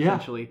labor,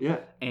 essentially.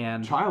 Yeah.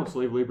 And child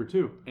slave labor,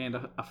 too. And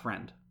a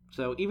friend.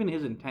 So even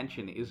his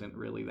intention isn't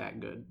really that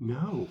good.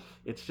 No.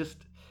 It's just,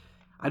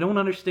 I don't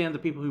understand the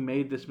people who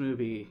made this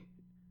movie,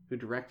 who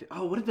directed.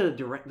 Oh, what did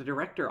the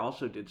director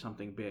also did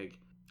something big.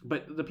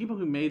 But the people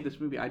who made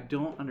this movie, I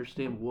don't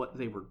understand what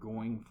they were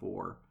going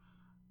for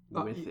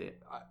with it.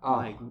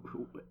 Like,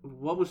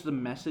 what was the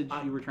message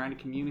you were trying to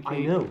communicate? I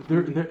know.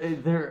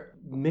 They're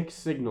mixed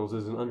signals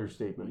is an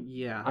understatement.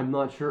 Yeah. I'm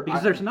not sure.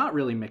 Because there's not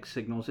really mixed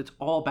signals. It's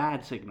all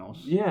bad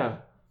signals. Yeah.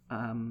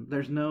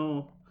 There's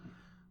no,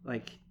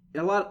 like,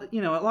 a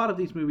lot of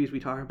these movies we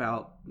talk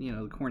about,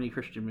 the corny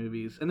Christian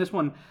movies. And this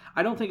one,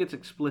 I don't think it's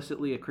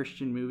explicitly a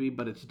Christian movie,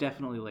 but it's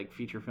definitely like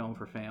feature film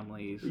for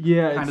families.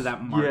 Yeah. Kind of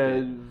that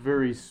market. Yeah,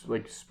 very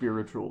like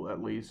spiritual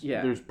at least.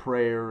 Yeah. There's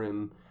prayer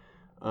and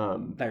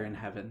they're in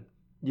heaven.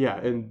 Yeah,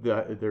 and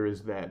there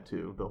is that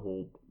too. The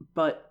whole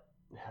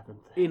heaven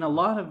thing. In a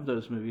lot of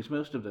those movies,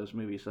 most of those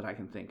movies that I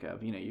can think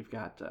of, you've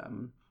got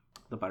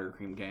the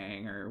Buttercream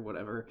Gang or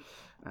whatever.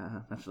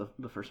 That's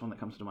the first one that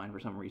comes to mind for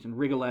some reason.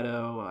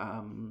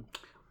 Rigoletto,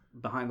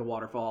 Behind the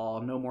Waterfall,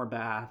 No More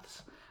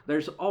Baths.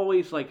 There's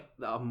always like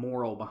a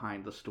moral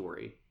behind the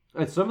story.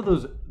 And some of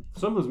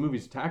those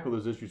movies tackle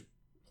those issues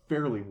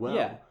fairly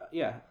well.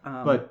 Yeah.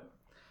 But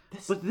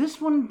this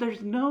one,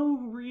 there's no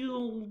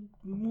real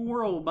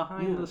moral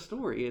behind the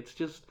story. It's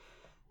just,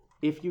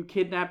 if you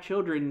kidnap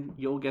children,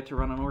 you'll get to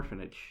run an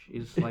orphanage,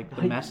 is like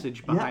the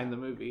message behind the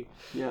movie.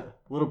 Yeah,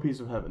 Little Piece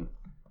of Heaven.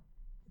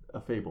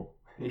 A fable.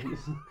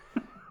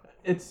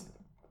 It's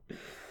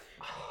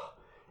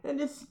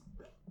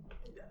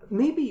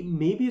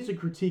maybe it's a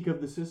critique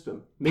of the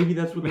system. Maybe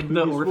that's what the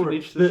movie's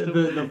orphanage for. System?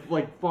 The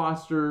like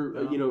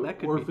foster,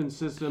 orphan be.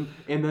 System,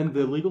 and then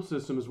the legal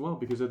system as well.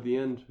 Because at the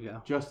end,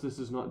 justice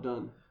is not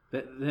done.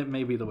 That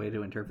may be the way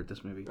to interpret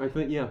this movie. I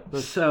think,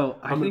 So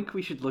I think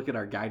we should look at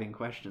our guiding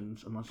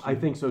questions. I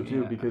think so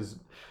too, because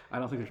I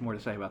don't think there's more to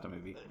say about the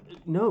movie.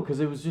 No,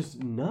 because it was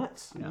just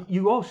nuts. Yeah.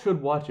 You all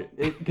should watch it.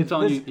 It's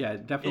on you. Yeah,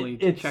 definitely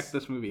check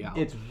this movie out.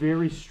 It's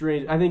very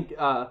strange. I think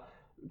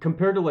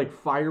compared to like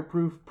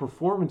Fireproof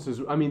performances,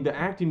 I mean the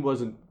acting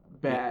wasn't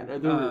bad.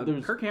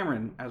 Kirk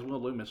Cameron as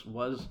Will Loomis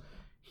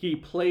he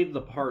played the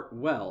part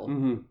well.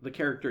 Mm-hmm. The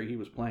character he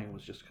was playing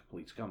was just a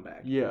complete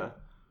scumbag. Yeah.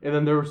 And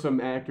then there were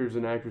some actors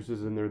and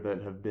actresses in there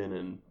that have been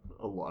in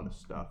a lot of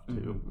stuff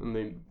too, and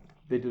they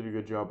did a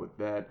good job with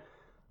that.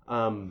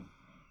 And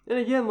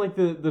again, like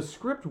the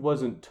script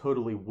wasn't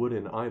totally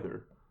wooden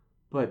either,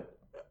 but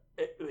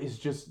it's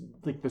just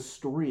like the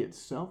story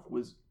itself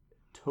was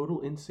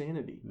total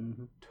insanity.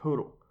 Mm-hmm.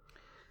 Total.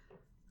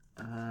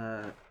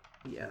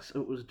 Yes,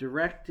 it was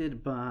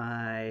directed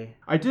by...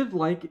 I did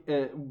like,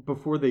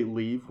 before they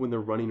leave, when they're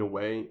running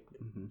away,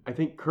 I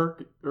think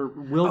Kirk, or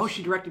Will... Oh,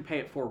 she directed Pay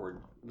It Forward.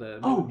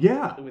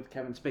 Yeah. With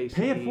Kevin Spacey.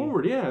 Pay It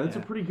Forward, yeah. That's a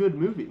pretty good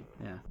movie.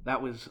 Yeah,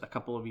 that was a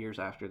couple of years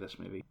after this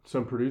movie.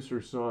 Some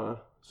producers saw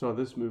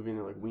this movie and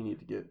they're like, we need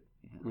to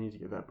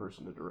get that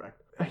person to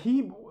direct.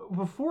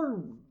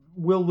 Before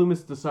Will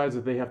Loomis decides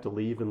that they have to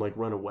leave and like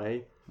run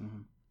away,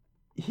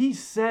 he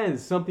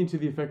says something to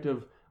the effect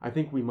of, I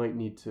think we might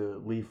need to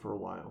leave for a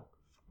while.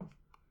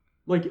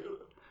 Like,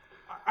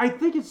 I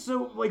think it's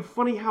so like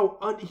funny how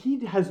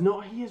he has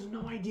no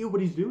idea what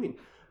he's doing,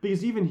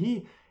 because even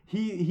he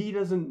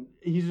doesn't.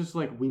 He's just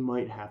like, we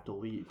might have to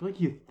leave.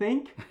 Like, you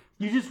think?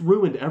 You just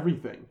ruined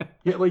everything.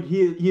 Yeah, like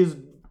he has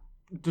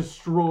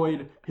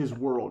destroyed his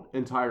world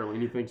entirely,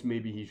 and he thinks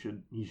maybe he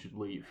should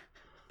leave.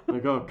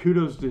 Like, oh,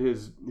 kudos to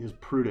his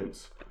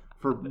prudence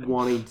for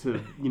wanting to,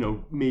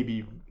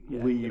 maybe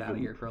leave, get out of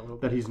here for a little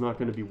that bit. he's not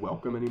going to be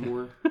welcome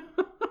anymore.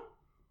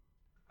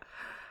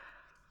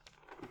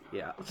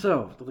 Yeah.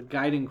 So, the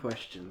guiding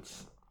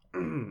questions.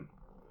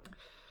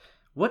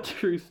 What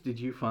truth did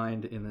you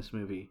find in this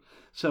movie?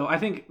 So, I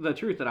think the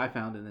truth that I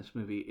found in this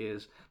movie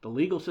is the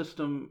legal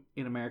system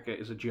in America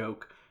is a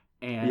joke,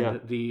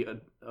 and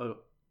the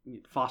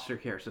foster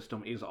care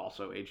system is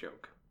also a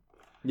joke.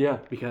 Yeah.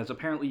 Because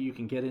apparently you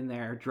can get in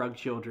there, drug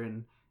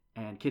children,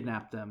 and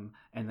kidnap them,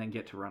 and then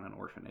get to run an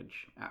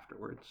orphanage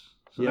afterwards.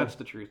 So that's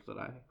the truth that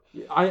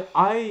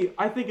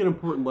I think an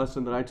important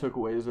lesson that I took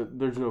away is that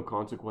there's no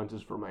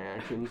consequences for my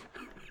actions.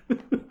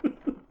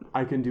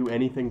 I can do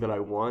anything that I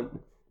want,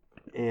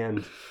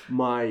 and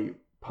my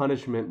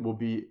punishment will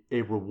be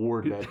a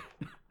reward that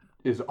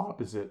is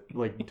opposite,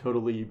 like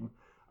totally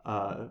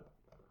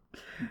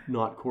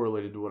not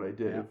correlated to what I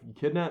did. If you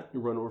kidnap, you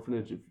run an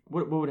orphanage.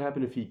 What would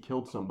happen if he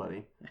killed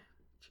somebody?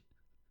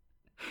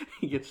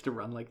 He gets to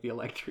run like the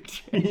electric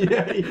chair.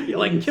 Yeah, you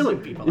like killing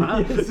people,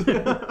 huh? Yes.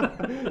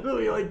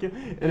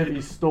 And if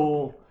he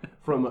stole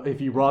if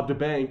he robbed a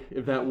bank,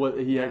 if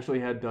he actually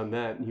had done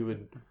that, he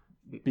would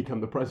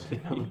become the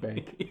president of the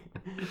bank.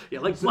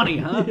 You like money,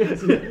 huh?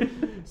 Yes.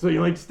 So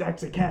you like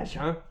stacks of cash,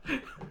 huh?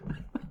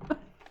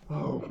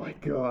 Oh my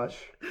gosh!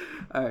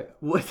 All right,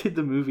 what did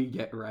the movie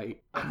get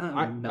right?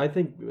 I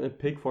think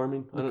pig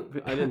farming.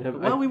 I didn't have.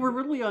 Well, we were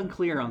really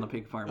unclear on the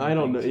pig farming. I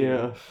don't know.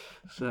 Yeah.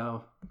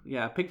 So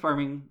pig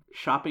farming.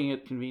 Shopping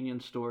at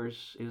convenience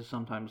stores is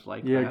sometimes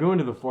like that. that. Going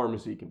to the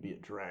pharmacy can be a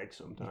drag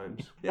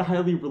sometimes.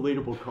 Highly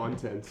relatable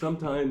content.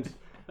 Sometimes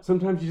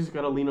you just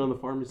gotta lean on the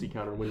pharmacy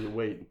counter when you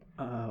wait.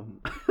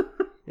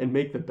 And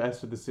make the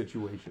best of the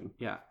situation.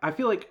 Yeah, I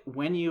feel like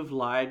when you've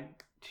lied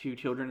to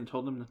children and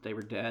told them that they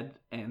were dead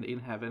and in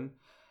heaven,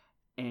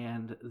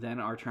 and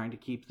then are trying to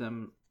keep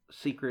them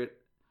secret,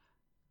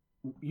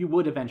 you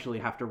would eventually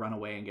have to run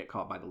away and get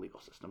caught by the legal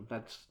system.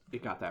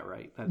 It got that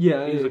right. That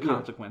is a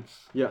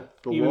consequence. Yeah,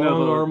 the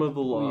long arm of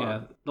the law.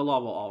 Yeah, the law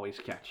will always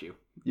catch you.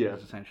 Yeah,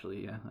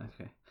 essentially. Yeah.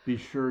 Okay. Be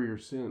sure your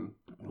sin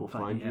will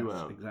find you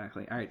out.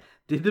 Exactly. All right.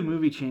 Did the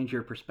movie change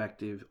your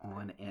perspective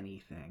on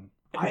anything?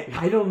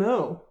 I don't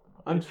know.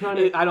 I'm trying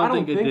to. I don't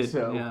think it did.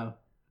 So. Yeah.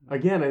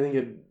 Again, I think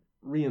it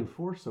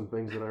reinforced some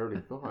things that I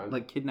already thought.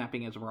 Like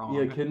kidnapping is wrong.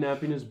 Yeah,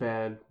 kidnapping is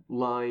bad.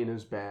 Lying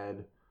is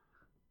bad.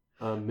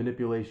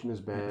 Manipulation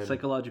is bad.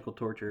 Psychological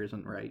torture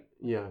isn't right.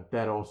 Yeah,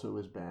 that also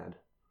is bad.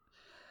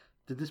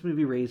 Did this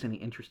movie raise any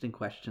interesting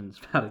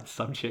questions about its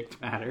subject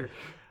matter?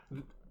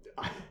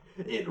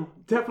 It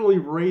definitely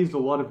raised a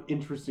lot of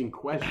interesting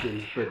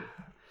questions, but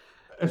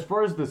as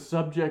far as the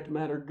subject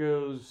matter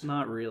goes,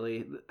 not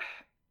really.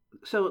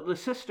 So the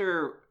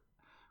sister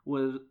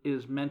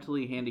is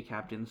mentally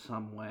handicapped in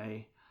some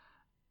way,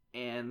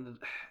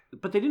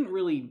 but they didn't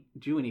really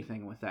do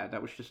anything with that.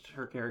 That was just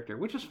her character,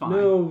 which is fine.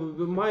 No,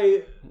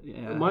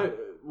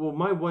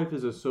 my wife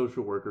is a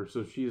social worker,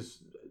 so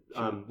she's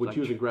when she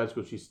was in grad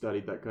school, she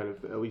studied that kind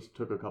of, at least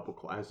took a couple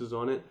classes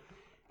on it.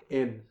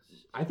 And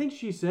I think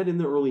she said in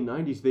the early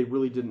 90s they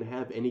really didn't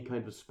have any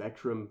kind of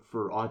spectrum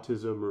for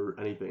autism or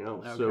anything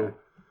else. Okay. So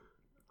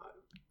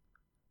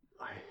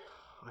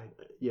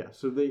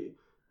so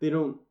they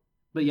don't.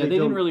 But yeah, they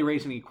didn't really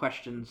raise any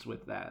questions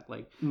with that.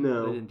 Like,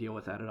 no, they didn't deal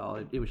with that at all.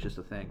 It was just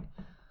a thing.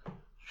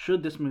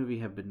 Should this movie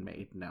have been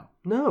made?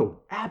 No,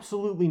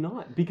 absolutely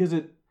not. Because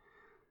it's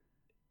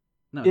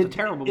a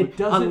terrible movie.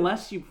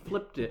 Unless you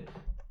flipped it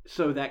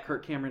so that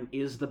Kirk Cameron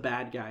is the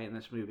bad guy in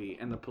this movie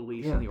and the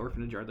police and the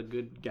orphanage are the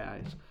good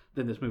guys,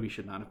 then this movie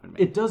should not have been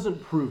made. It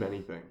doesn't prove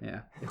anything.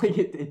 Yeah, like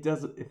it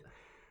doesn't.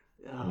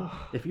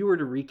 If you were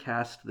to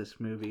recast this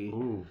movie,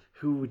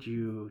 who would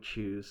you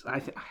choose?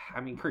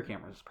 I mean, Kirk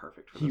Cameron is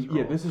perfect for this role.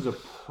 Yeah, this is a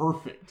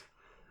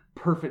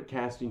perfect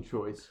casting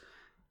choice.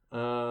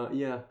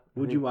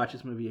 Would you watch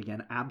this movie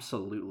again?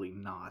 Absolutely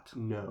not.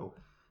 No.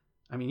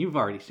 I mean, you've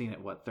already seen it,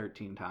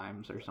 13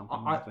 times or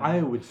something like that?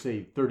 I would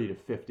say 30 to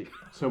 50,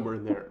 somewhere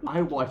in there.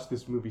 I watched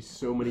this movie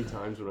so many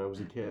times when I was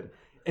a kid.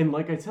 And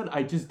like I said,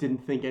 I just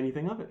didn't think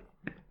anything of it.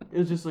 It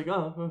was just like,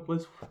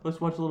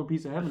 let's watch a little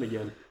piece of heaven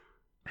again.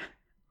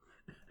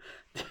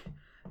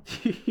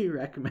 Do you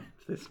recommend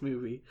this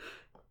movie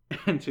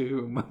And to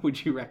whom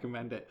would you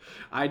recommend it?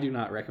 I do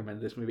not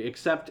recommend this movie,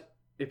 except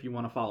if you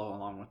want to follow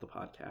along with the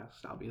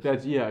podcast, obviously.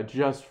 That's,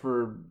 just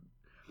for...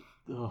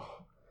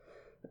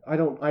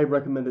 I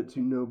recommend it to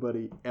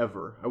nobody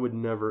ever. I would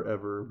never,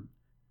 ever...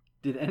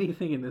 Did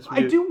anything in this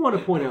movie... I do want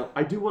to point out,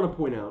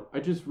 I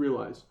just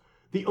realized,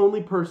 the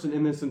only person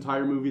in this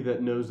entire movie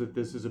that knows that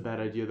this is a bad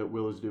idea that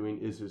Will is doing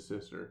is his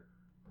sister.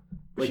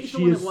 She's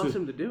the one that wants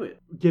him to do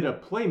it. Get a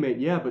playmate,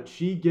 yeah, but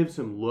she gives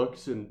him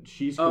looks and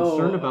she's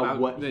concerned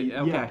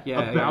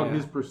about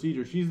his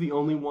procedure. She's the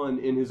only one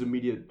in his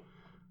immediate...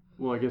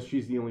 Well, I guess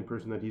she's the only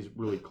person that he's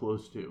really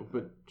close to,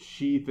 but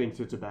she thinks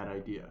it's a bad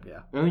idea. Yeah.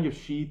 And I think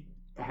if she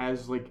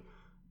has, like,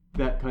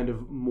 that kind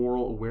of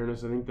moral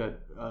awareness, I think that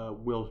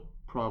Will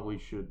probably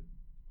should,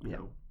 you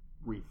know,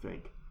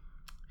 rethink.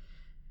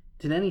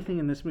 Did anything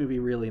in this movie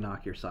really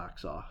knock your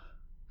socks off?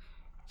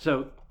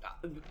 So,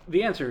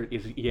 the answer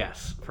is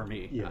yes for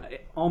me. Yeah.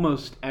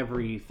 Almost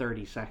every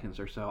 30 seconds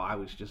or so, I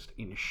was just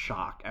in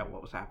shock at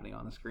what was happening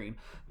on the screen.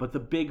 But the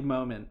big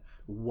moment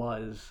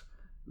was...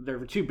 There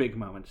were two big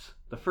moments.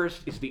 The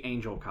first is the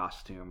angel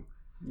costume.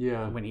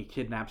 Yeah. When he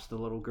kidnaps the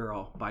little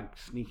girl by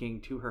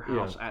sneaking to her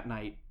house at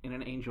night in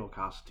an angel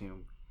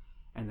costume.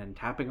 And then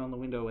tapping on the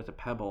window with a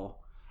pebble.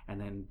 And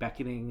then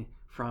beckoning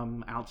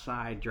from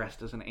outside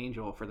dressed as an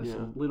angel for this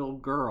little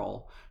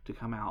girl to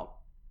come out.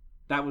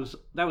 That was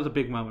a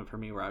big moment for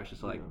me where I was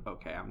just like,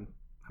 okay, I'm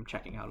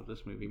checking out of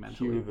this movie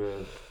mentally.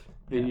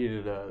 They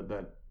needed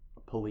that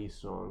police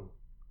song.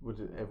 Was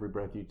it Every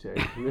Breath You Take?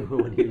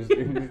 When he was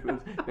doing this,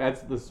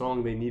 that's the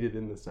song they needed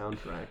in the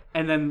soundtrack.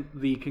 And then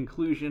the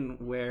conclusion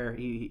where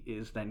he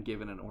is then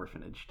given an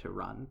orphanage to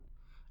run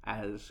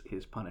as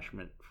his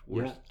punishment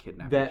for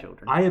kidnapping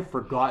children. I had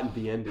forgotten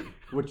the ending,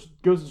 which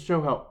goes to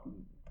show how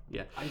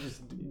I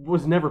just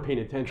was never paying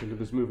attention to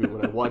this movie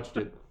when I watched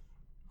it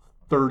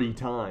 30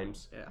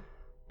 times. Yeah.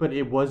 But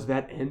it was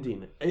that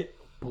ending. It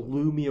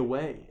blew me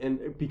away.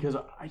 And because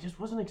I just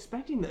wasn't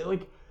expecting that.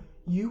 Like,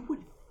 you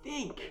would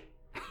think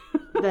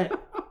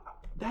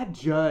that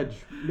judge,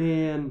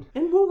 man.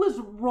 And what was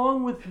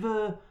wrong with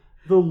the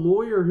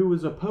lawyer who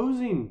was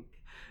opposing?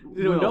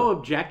 No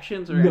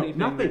objections or anything.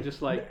 Nothing. They're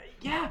just like,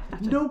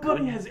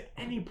 nobody has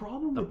any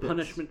problem with the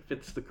punishment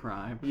fits the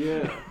crime.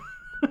 Yeah.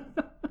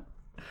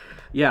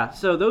 Yeah,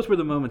 so those were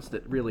the moments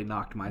that really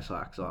knocked my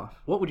socks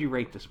off. What would you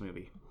rate this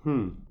movie?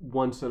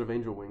 One set of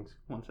angel wings.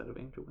 One set of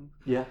angel wings?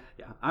 Yeah.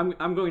 Yeah.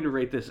 I'm going to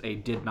rate this a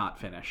did not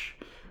finish.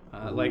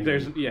 I'm not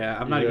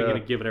even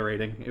going to give it a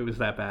rating. It was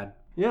that bad.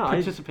 Yeah.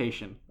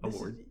 Participation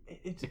award.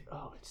 It's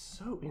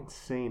so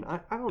insane.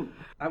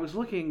 I was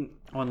looking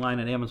online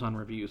at Amazon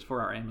reviews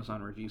for our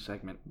Amazon review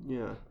segment.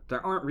 Yeah.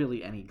 There aren't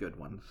really any good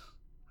ones.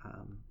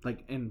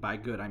 And by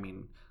good, I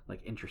mean,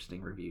 like,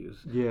 interesting reviews.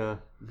 Yeah.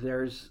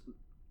 There's...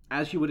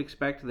 As you would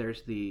expect,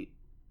 there's the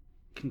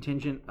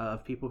contingent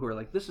of people who are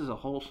like, this is a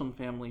wholesome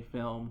family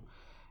film,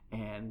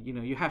 and, you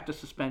know, you have to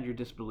suspend your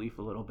disbelief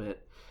a little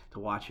bit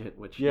to watch it,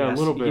 which, a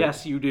little bit.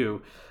 Yes, you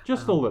do.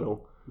 Just a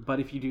little. But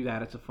if you do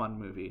that, it's a fun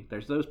movie.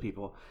 There's those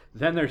people.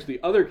 Then there's the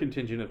other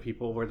contingent of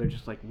people where they're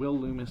just like, Will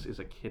Loomis is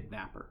a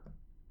kidnapper.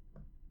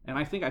 And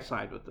I think I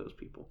side with those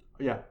people.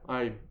 Yeah,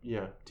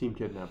 Team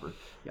Kidnapper.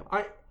 Yep.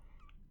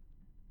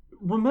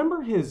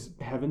 Remember his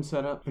heaven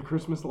setup, the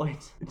Christmas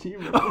lights? Do you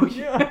remember? Oh,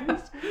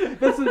 yes.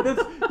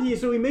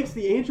 So he makes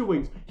the angel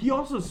wings. He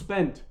also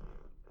spent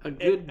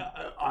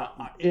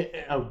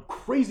a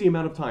crazy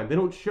amount of time. They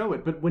don't show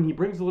it, but when he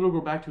brings the little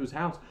girl back to his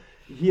house,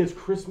 he has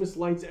Christmas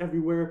lights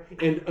everywhere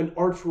and an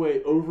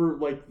archway over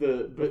like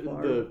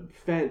the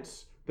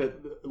fence that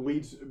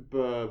leads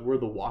where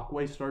the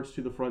walkway starts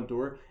to the front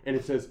door, and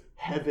it says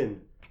heaven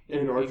in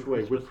an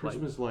archway with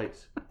Christmas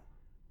lights.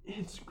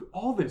 It's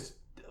all this.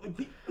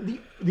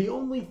 The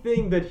only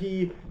thing that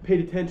he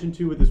paid attention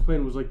to with this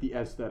plan was like the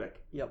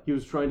aesthetic. Yep. He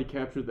was trying to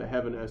capture the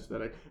heaven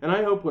aesthetic. And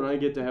I hope when I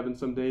get to heaven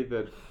someday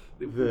that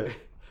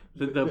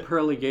the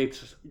pearly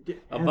gates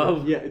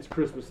above. Yeah, it's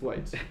Christmas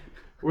lights.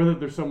 Or that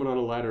there's someone on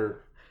a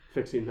ladder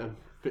fixing them,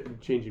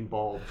 changing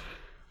bulbs.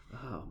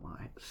 Oh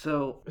my.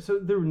 So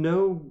there were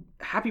no...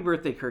 Happy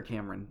birthday, Kirk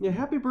Cameron. Yeah,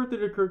 happy birthday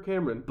to Kirk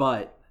Cameron.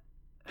 But...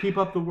 Keep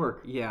up the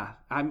work. Yeah,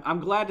 I'm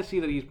glad to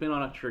see that he's been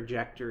on a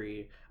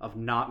trajectory of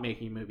not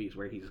making movies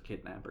where he's a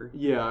kidnapper.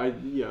 Yeah,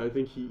 I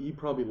think he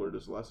probably learned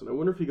his lesson. I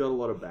wonder if he got a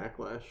lot of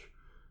backlash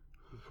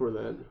for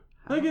that.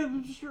 Like,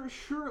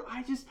 sure.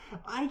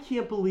 I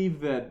can't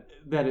believe that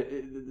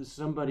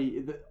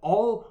somebody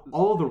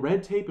all the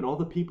red tape and all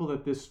the people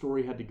that this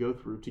story had to go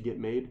through to get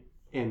made,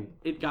 and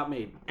it got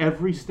made.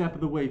 Every step of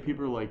the way,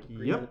 people are like,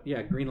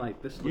 "Yep, green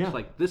light. This looks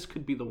like this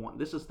could be the one.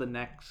 This is the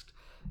next."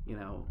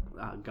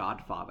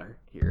 Godfather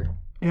here.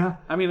 Yeah.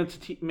 I mean, it's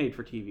made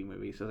for TV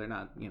movie, so they're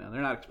not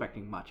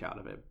expecting much out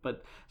of it.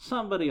 But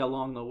somebody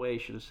along the way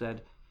should have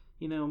said,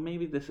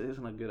 maybe this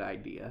isn't a good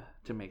idea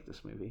to make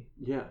this movie.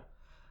 Yeah.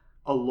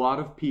 A lot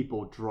of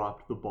people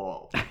dropped the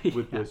ball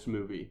with this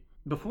movie.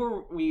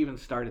 Before we even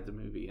started the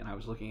movie, and I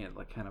was looking at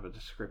like kind of a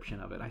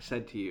description of it, I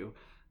said to you,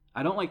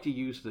 I don't like to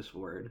use this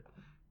word,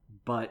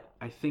 but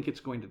I think it's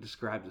going to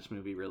describe this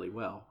movie really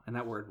well. And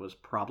that word was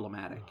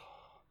problematic.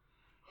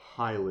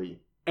 Highly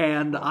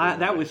And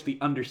that was the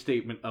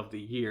understatement of the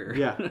year.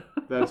 Yeah,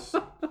 that's...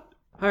 All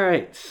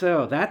right,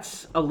 so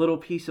that's A Little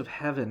Piece of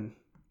Heaven.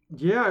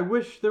 Yeah, I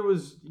wish there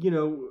was,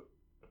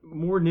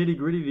 more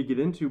nitty-gritty to get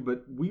into,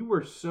 but we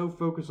were so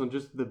focused on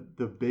just the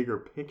bigger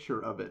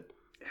picture of it.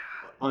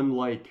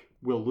 Unlike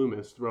Will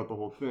Loomis throughout the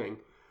whole thing.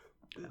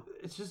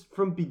 It's just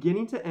from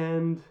beginning to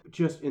end,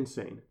 just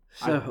insane.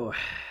 So,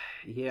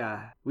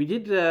 yeah. We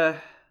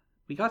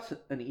got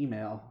an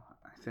email,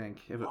 I think.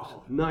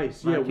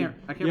 Nice. Yeah,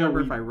 I can't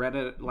remember if I read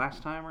it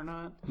last time or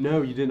not.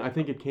 No, you didn't. I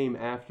think it came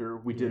after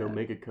we did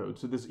Omega Code.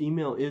 So this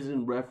email is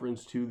in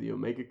reference to the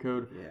Omega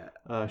Code.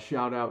 Yeah.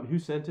 Shout out. Who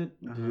sent it?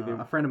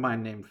 A friend of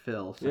mine named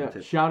Phil sent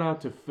it. Shout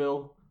out to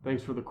Phil.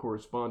 Thanks for the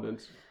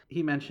correspondence.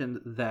 He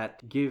mentioned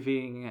that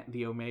giving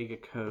the Omega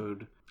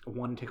Code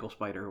 1 tickle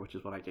spider, which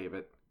is what I gave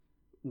it,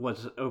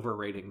 was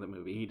overrating the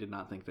movie. He did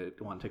not think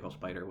that 1 tickle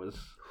spider was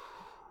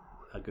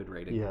a good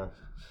rating. Yeah.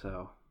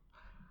 So...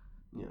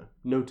 yeah,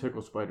 no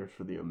tickle spiders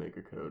for the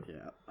Omega Code.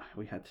 Yeah,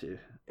 we had to.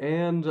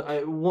 And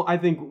I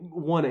think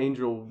one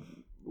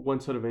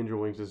set of angel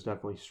wings is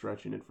definitely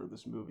stretching it for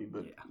this movie,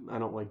 but I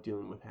don't like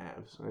dealing with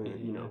halves.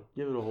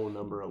 Give it a whole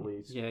number at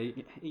least. Yeah,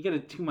 you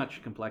get too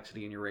much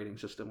complexity in your rating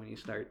system when you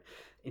start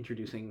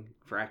introducing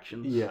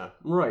fractions. Yeah,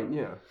 right,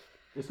 yeah.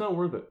 It's not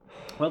worth it.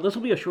 Well, this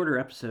will be a shorter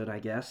episode, I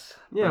guess.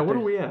 Yeah, what are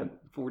we at?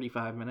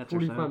 45 minutes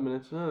 45 or so. 45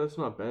 minutes? No, that's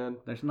not bad.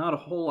 There's not a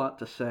whole lot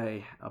to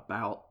say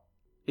about...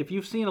 If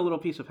you've seen A Little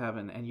Piece of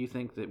Heaven and you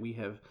think that we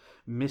have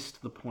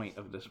missed the point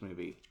of this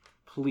movie,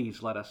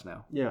 please let us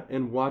know. Yeah,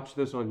 and watch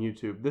this on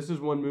YouTube. This is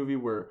one movie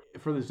where,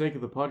 for the sake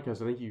of the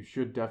podcast, I think you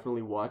should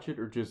definitely watch it,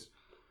 or just...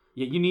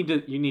 Yeah, you need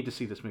to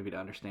see this movie to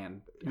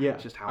understand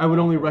just how... I would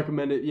only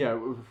recommend it,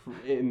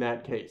 in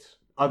that case.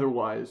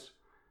 Otherwise,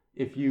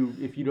 if you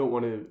don't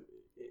want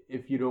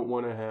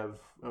to have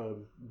a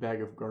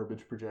bag of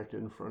garbage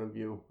projected in front of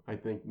you, I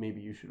think maybe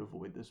you should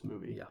avoid this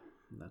movie. Yeah,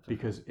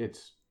 because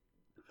it's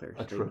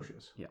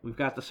atrocious. Yeah, we've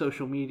got the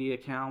social media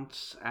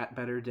accounts at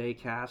Better Day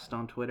Cast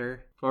on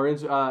Twitter. Our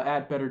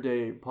at Better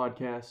Day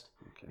Podcast,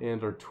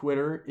 and our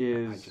Twitter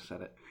is... I just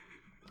said it.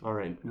 All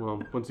right.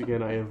 Well, once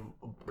again, I have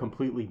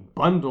completely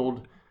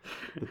bundled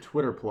the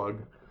Twitter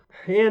plug.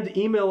 And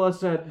email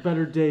us at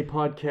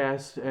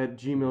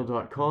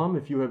betterdaypodcast@gmail.com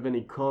if you have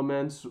any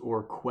comments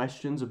or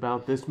questions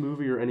about this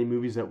movie or any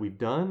movies that we've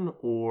done,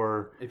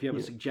 or... if you have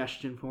a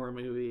suggestion for a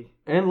movie.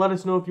 And let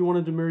us know if you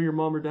wanted to marry your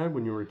mom or dad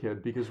when you were a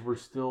kid, because we're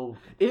still...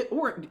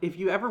 or if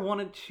you ever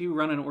wanted to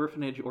run an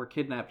orphanage or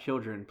kidnap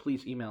children,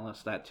 please email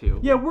us that too.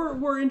 Yeah,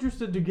 we're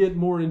interested to get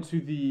more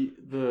into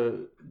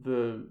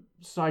the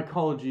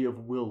psychology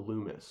of Will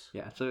Loomis.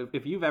 Yeah, so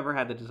if you've ever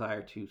had the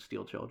desire to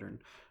steal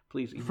children,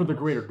 please email for the us.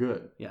 greater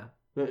good. Yeah.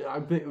 I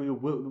think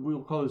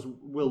we'll call this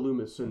Will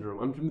Loomis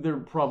syndrome. There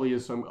probably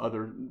is some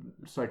other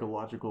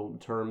psychological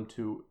term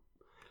to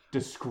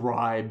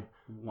describe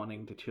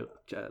wanting to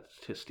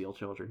steal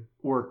children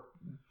or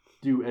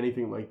do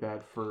anything like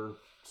that for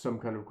some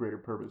kind of greater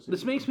purpose.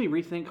 This makes me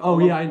rethink.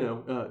 I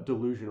know.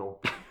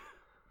 Delusional.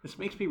 This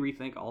makes me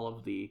rethink all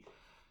of the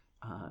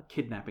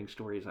kidnapping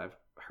stories I've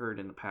heard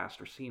in the past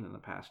or seen in the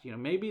past.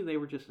 Maybe they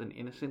were just an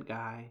innocent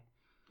guy.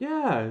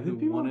 Yeah, who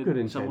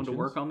wanted someone to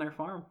work on their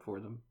farm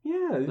for them.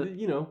 Yeah,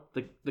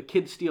 the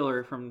kid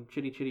stealer from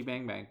Chitty Chitty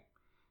Bang Bang.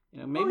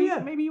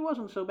 Maybe he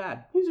wasn't so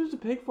bad. He's just a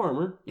pig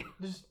farmer,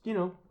 just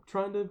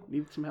trying to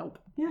need some help.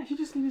 Yeah, he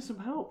just needed some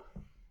help.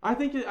 I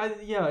think I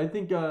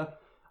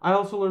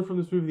also learned from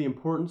this movie the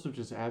importance of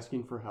just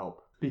asking for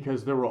help,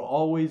 because there will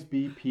always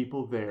be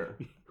people there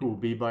who will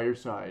be by your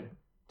side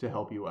to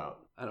help you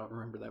out. I don't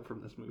remember that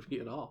from this movie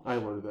at all. I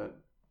learned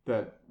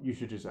that you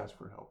should just ask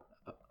for help.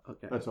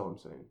 Okay. That's all I'm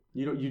saying.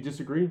 You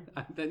disagree?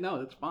 No,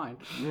 that's fine.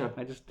 Yeah.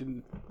 I just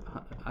didn't...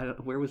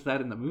 where was that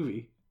in the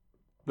movie?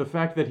 The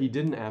fact that he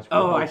didn't ask for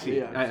help. I see.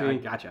 Yeah, I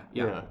gotcha.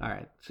 Yeah. All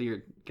right. So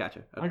you're... Gotcha.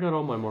 Okay. I got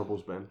all my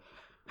marbles, Ben.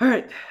 All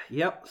right.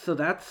 Yep. So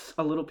that's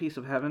A Little Piece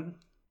of Heaven.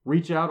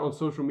 Reach out on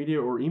social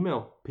media or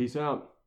email. Peace out.